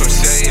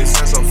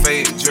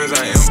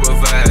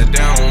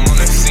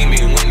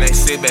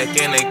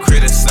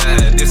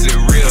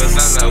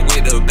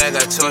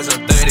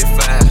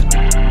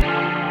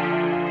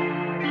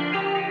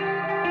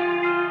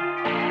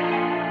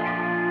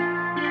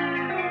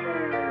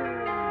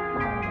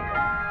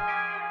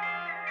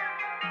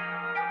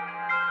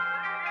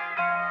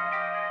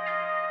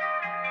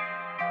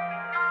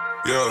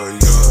 Yeah,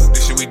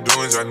 this shit we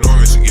doing is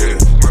ginormous, yeah.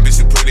 My bitch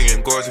is pretty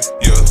and gorgeous,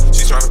 yeah.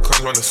 She tryna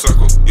come run the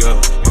circle, yeah.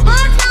 My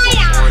bitch be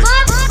purple and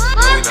orange,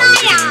 no we not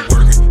lazy, we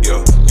working,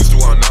 yeah. Used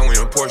to walk, now we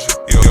in Porsche,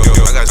 yo.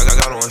 I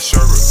got on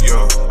Sherbert,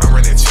 yo. I'm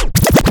running chip,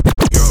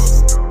 yo.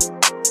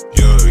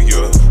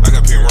 I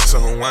got pink rocks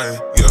on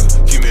Hawaiian, yeah.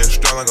 Keep me in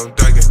stride like I'm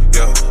dyking,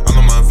 yeah. I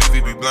know my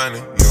VV be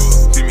blinding, yo.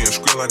 Keep me in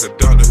script like a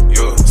doctor,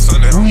 yo.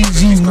 Sunday,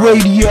 Weezy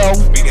Radio.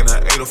 Speaking,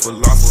 I ate a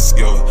falafel,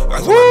 yo.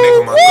 I told my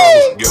nigga my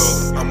goggles, yo.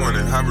 I'm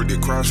running hybrid,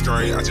 did cross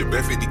strain. I just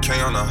bet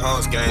 50K on the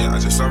house game. I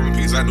just serve in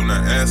peace, I do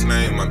not ask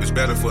name. My bitch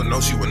better for no,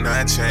 she would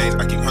not change.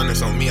 I keep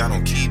hundreds on me, I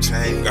don't keep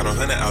change. Got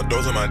 100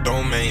 outdoors in my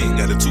domain.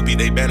 Got a 2B,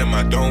 they bad in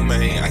my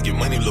domain. I get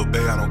money, little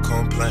babe, I don't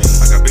complain.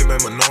 I got big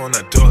baby Mano on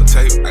that duct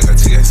tape. I got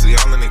THC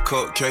all in the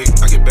cupcake.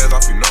 I get bags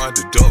off, you know I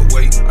do duck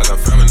weight. I got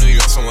family in New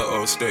York, somewhere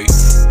upstate.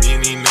 Me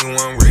and these niggas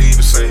wasn't ready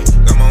to say.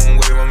 Got my own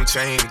wave, I'ma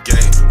change the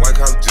game. White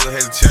collar Jill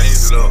had to change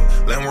it up.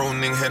 Lamb roll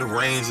nigga had to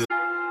range it.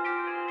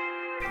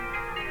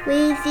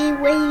 Weezy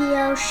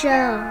Radio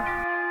Show.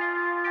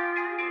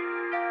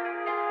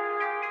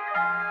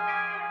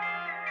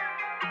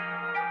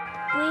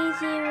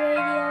 Weezy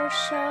Radio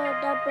Show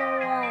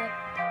 #1.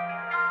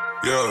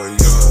 Yeah,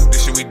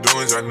 this shit we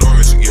doing is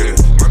ginormous, yeah.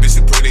 My bitch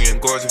is pretty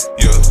and gorgeous,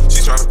 yeah.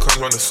 She tryna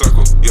come run the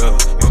circle, yeah.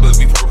 My bitch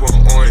be purple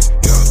and orange,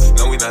 yeah.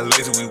 Now we not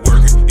lazy, we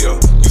working, yeah.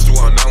 Used to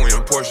walk, now we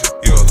in Porsche,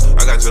 yeah.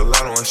 I got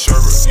gelato and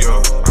sherbet, yeah.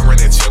 I'm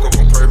running check up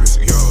on purpose,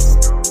 yeah.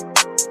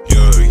 I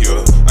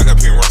got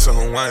pink rocks on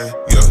Hawaiian,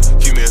 yeah.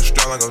 Keep me in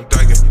stride like I'm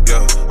dyking,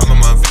 yeah. I know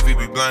my VV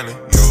be blinding,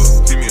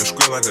 yeah. Keep me in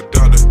script like a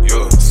doctor,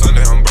 yeah.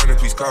 Sunday I'm burning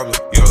piece cobbler,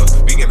 yeah.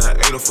 Vegan I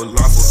ate a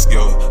falafel,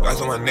 yeah.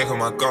 Ice on my neck on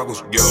my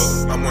goggles,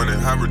 yeah. I'm running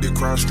hybrid, did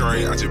cross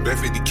strain. I just bet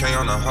 50K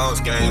on the house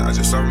game. I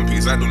just serve in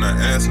peace, I do not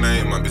ask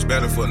name. My bitch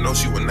better for no,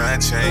 she would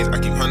not change. I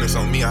keep hundreds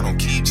on me, I don't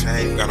keep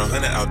change. Got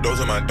 100 outdoors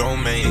in my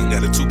domain.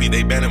 Got a 2B,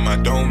 they bad in my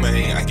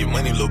domain. I get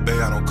money, little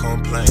babe, I don't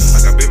complain.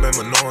 I got big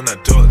baby Mano on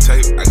that duct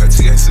tape. I got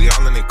THC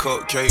all in the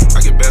cupcake.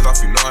 I get bags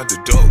off, you know I do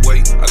duck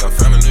weight. I got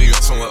family in New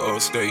York, somewhere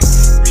upstate.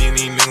 Me and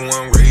these niggas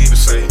wasn't ready to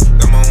say.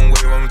 Got my own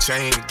wave, I'ma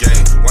change the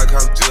game. White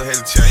collar Jill had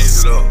to change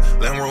it up.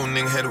 Lamb roll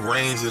nigga had to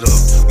range it up.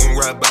 When we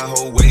ride by,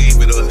 whole wave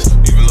with us.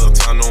 Even little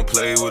time don't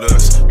play with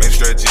us. Make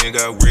strategy and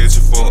got rich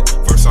as fuck.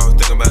 First I was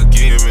thinking about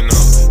giving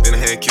up. Then I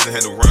had kids and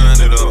had to run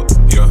it up.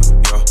 Yeah.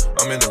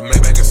 I'm in the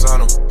Maybach inside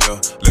them. Yeah.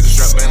 Let the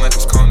strap bang like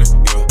it's Coney.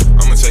 Yeah.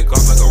 I'ma take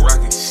off like a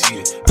rocket.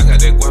 Shit. I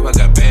got that guap, I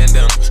got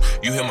bandanas.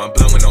 You hear my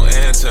blood with no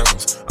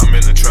antennas. I'm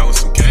in the trap with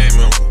some gang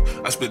members.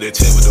 I split that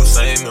check with those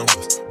same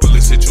members.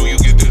 Bullets hit you, you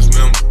get this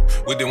member.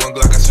 With the one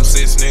Glock, I shoot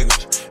 6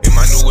 niggas. In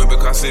my new whip, it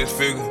cost 6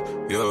 figures.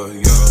 Yeah.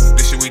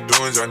 This shit we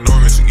doing is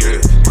ginormous,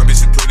 yeah. My bitch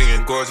is pretty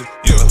and gorgeous,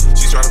 yeah.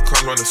 She tryna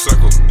come run the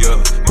circle, yeah.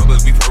 My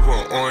bitch be purple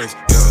and orange,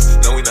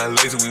 yeah. No, we not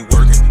lazy, we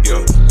working,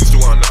 yeah. Used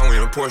to walk, now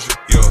we in Porsche,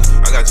 yeah.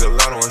 I got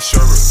gelato and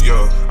sherbet,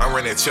 yeah. I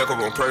ran that check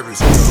up on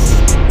purpose, yeah.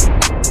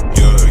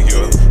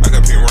 I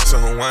got pink rocks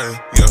on Hawaiian,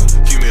 yeah.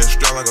 Keep me in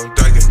stride like I'm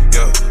dyking,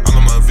 yeah. I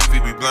know my VV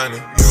be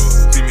blinding,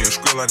 yeah. Keep me in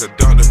script like a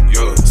doctor,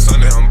 yeah.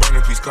 Sunday I'm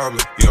burning piece cobbler,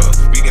 yeah.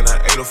 Vegan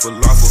I ate a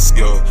falafel,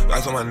 yeah.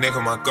 Ice on my neck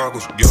on my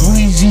goggles, yeah.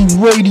 Weezy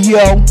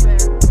Radio.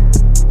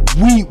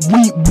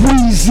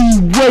 Weezy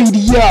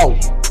Radio.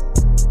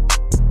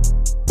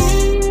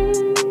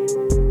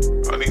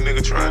 All these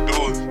niggas tryna do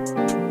is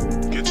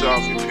get you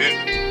off your pit.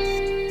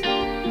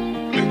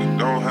 Niggas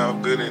don't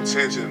have good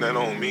intentions, that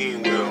don't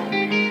mean well.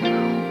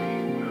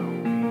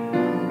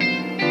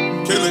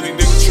 Can't let these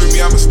niggas trip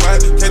me, I'm a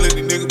spot. Can't let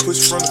these niggas push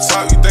you from the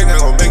top. You think I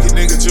gon' make it,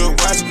 nigga, just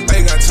watch. I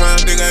ain't got time,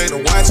 nigga, I ain't no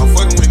watch. I'm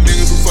fucking with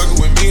niggas who fucking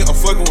with me. I'm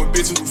fucking with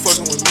bitches who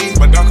fucking with me.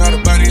 My dog had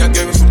a body, I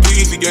gave him some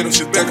peas. He gave him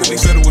shit back cause he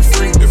said it was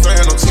free. If I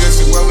had no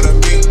THC, where would I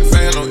be? If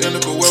I had no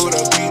indica, where would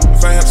I be?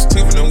 If I had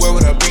sativa, then where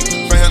would I be?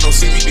 If I had no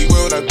CBD,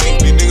 where would I be?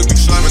 These niggas be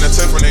sliming that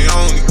tape from they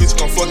own. These bitches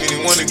gon' fuck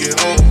anyone to get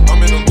home.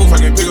 I'm in the booth, I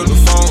can't pick up the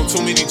phone.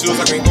 Too many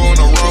jewels, I can't go on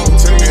the road.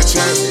 Take me a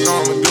chance, you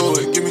know I'ma do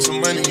it. Give me some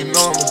money, you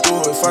know I'ma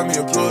do it. Find me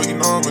a plug, you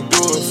know I'ma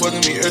do it.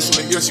 Fucking me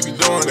excellent, yes, you be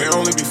doing. They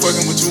only be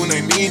fucking with you when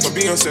they need. My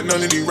Beyonce,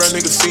 none of these rap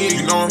niggas see it.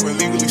 You know I'm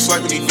illegally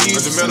swiping these V's.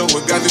 I just met up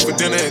with got this for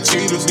dinner and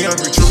Cheetos. Neon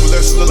triple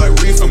S look like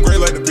reef. I'm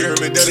great like the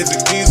pyramid, that is a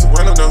Giza.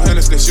 Run up the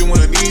hundreds, that shit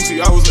wanna need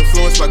you. I was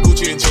influenced by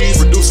Gucci and cheese.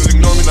 Producers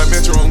ignore me like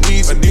Metro on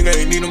weeds. A nigga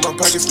ain't need them, my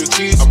pockets still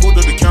cheese. I pulled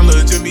up the counter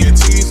of Jimmy and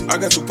T's.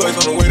 I got 2 plays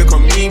on the way to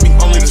come meet me.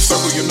 Only the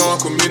circle, you know I'm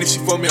committed. She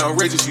fuck me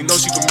outrageous, you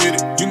know she committed.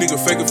 You nigga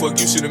fake it, fuck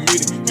you should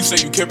admit it. You say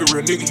you kept it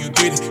real, nigga, you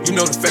did it. You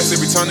know the facts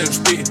every time that I'm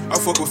spitting. I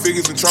fuck with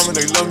figures and trauma,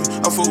 they love me.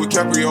 I fuck with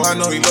Caprio, I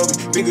know he love me.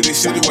 Nigga,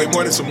 this shit is way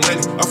more than some money.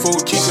 I fuck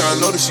with Keisha, I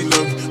know that she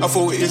love me. I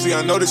fuck with Izzy,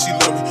 I know that she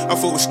love me. I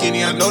fuck with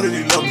Skinny, I know that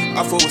he love me.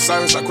 I fuck with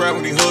Cyrus, I cry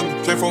when he hug me.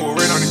 Came from with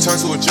Rain on, he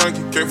turned to a junkie.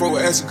 Came from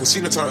with Ashley, cause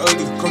she done turn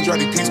ugly. Come drive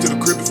these peas to the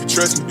crib if you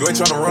trust me. You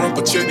ain't tryna run up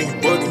a check, then you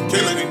bugging.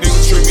 Can't let these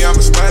niggas treat me, I'm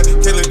a spot.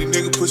 Can't let these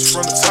niggas push you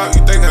from the top.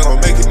 You think I gon'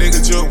 make it,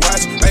 nigga, just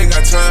watch. I ain't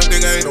got time,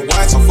 nigga, I ain't no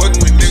watch. I'm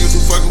fucking with niggas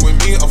who fucking with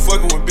me. I'm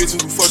fucking with bitches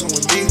who fucking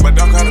with me. My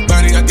dog had a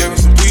body, I gave him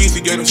some peas.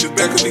 He gave him shit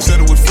back cause he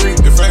said it was free.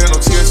 If I had no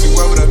THC,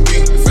 where would I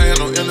be? If I had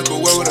no indica,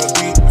 where would I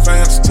be? If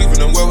I had sativa,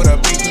 then where would I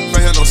be? If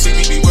I had no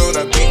CBD, where would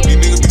I be? These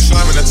niggas be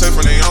sliming that tape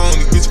from they own.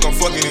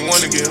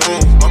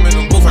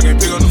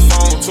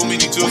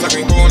 shoes, I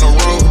can't go on the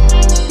road.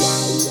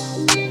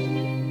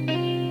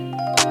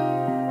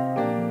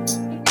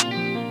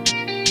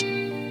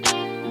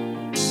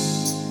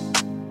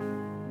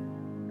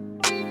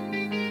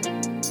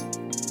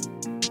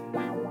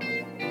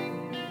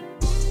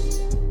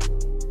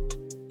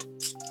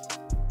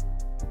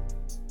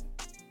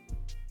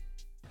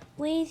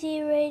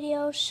 Weezy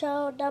Radio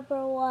Show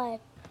 #1.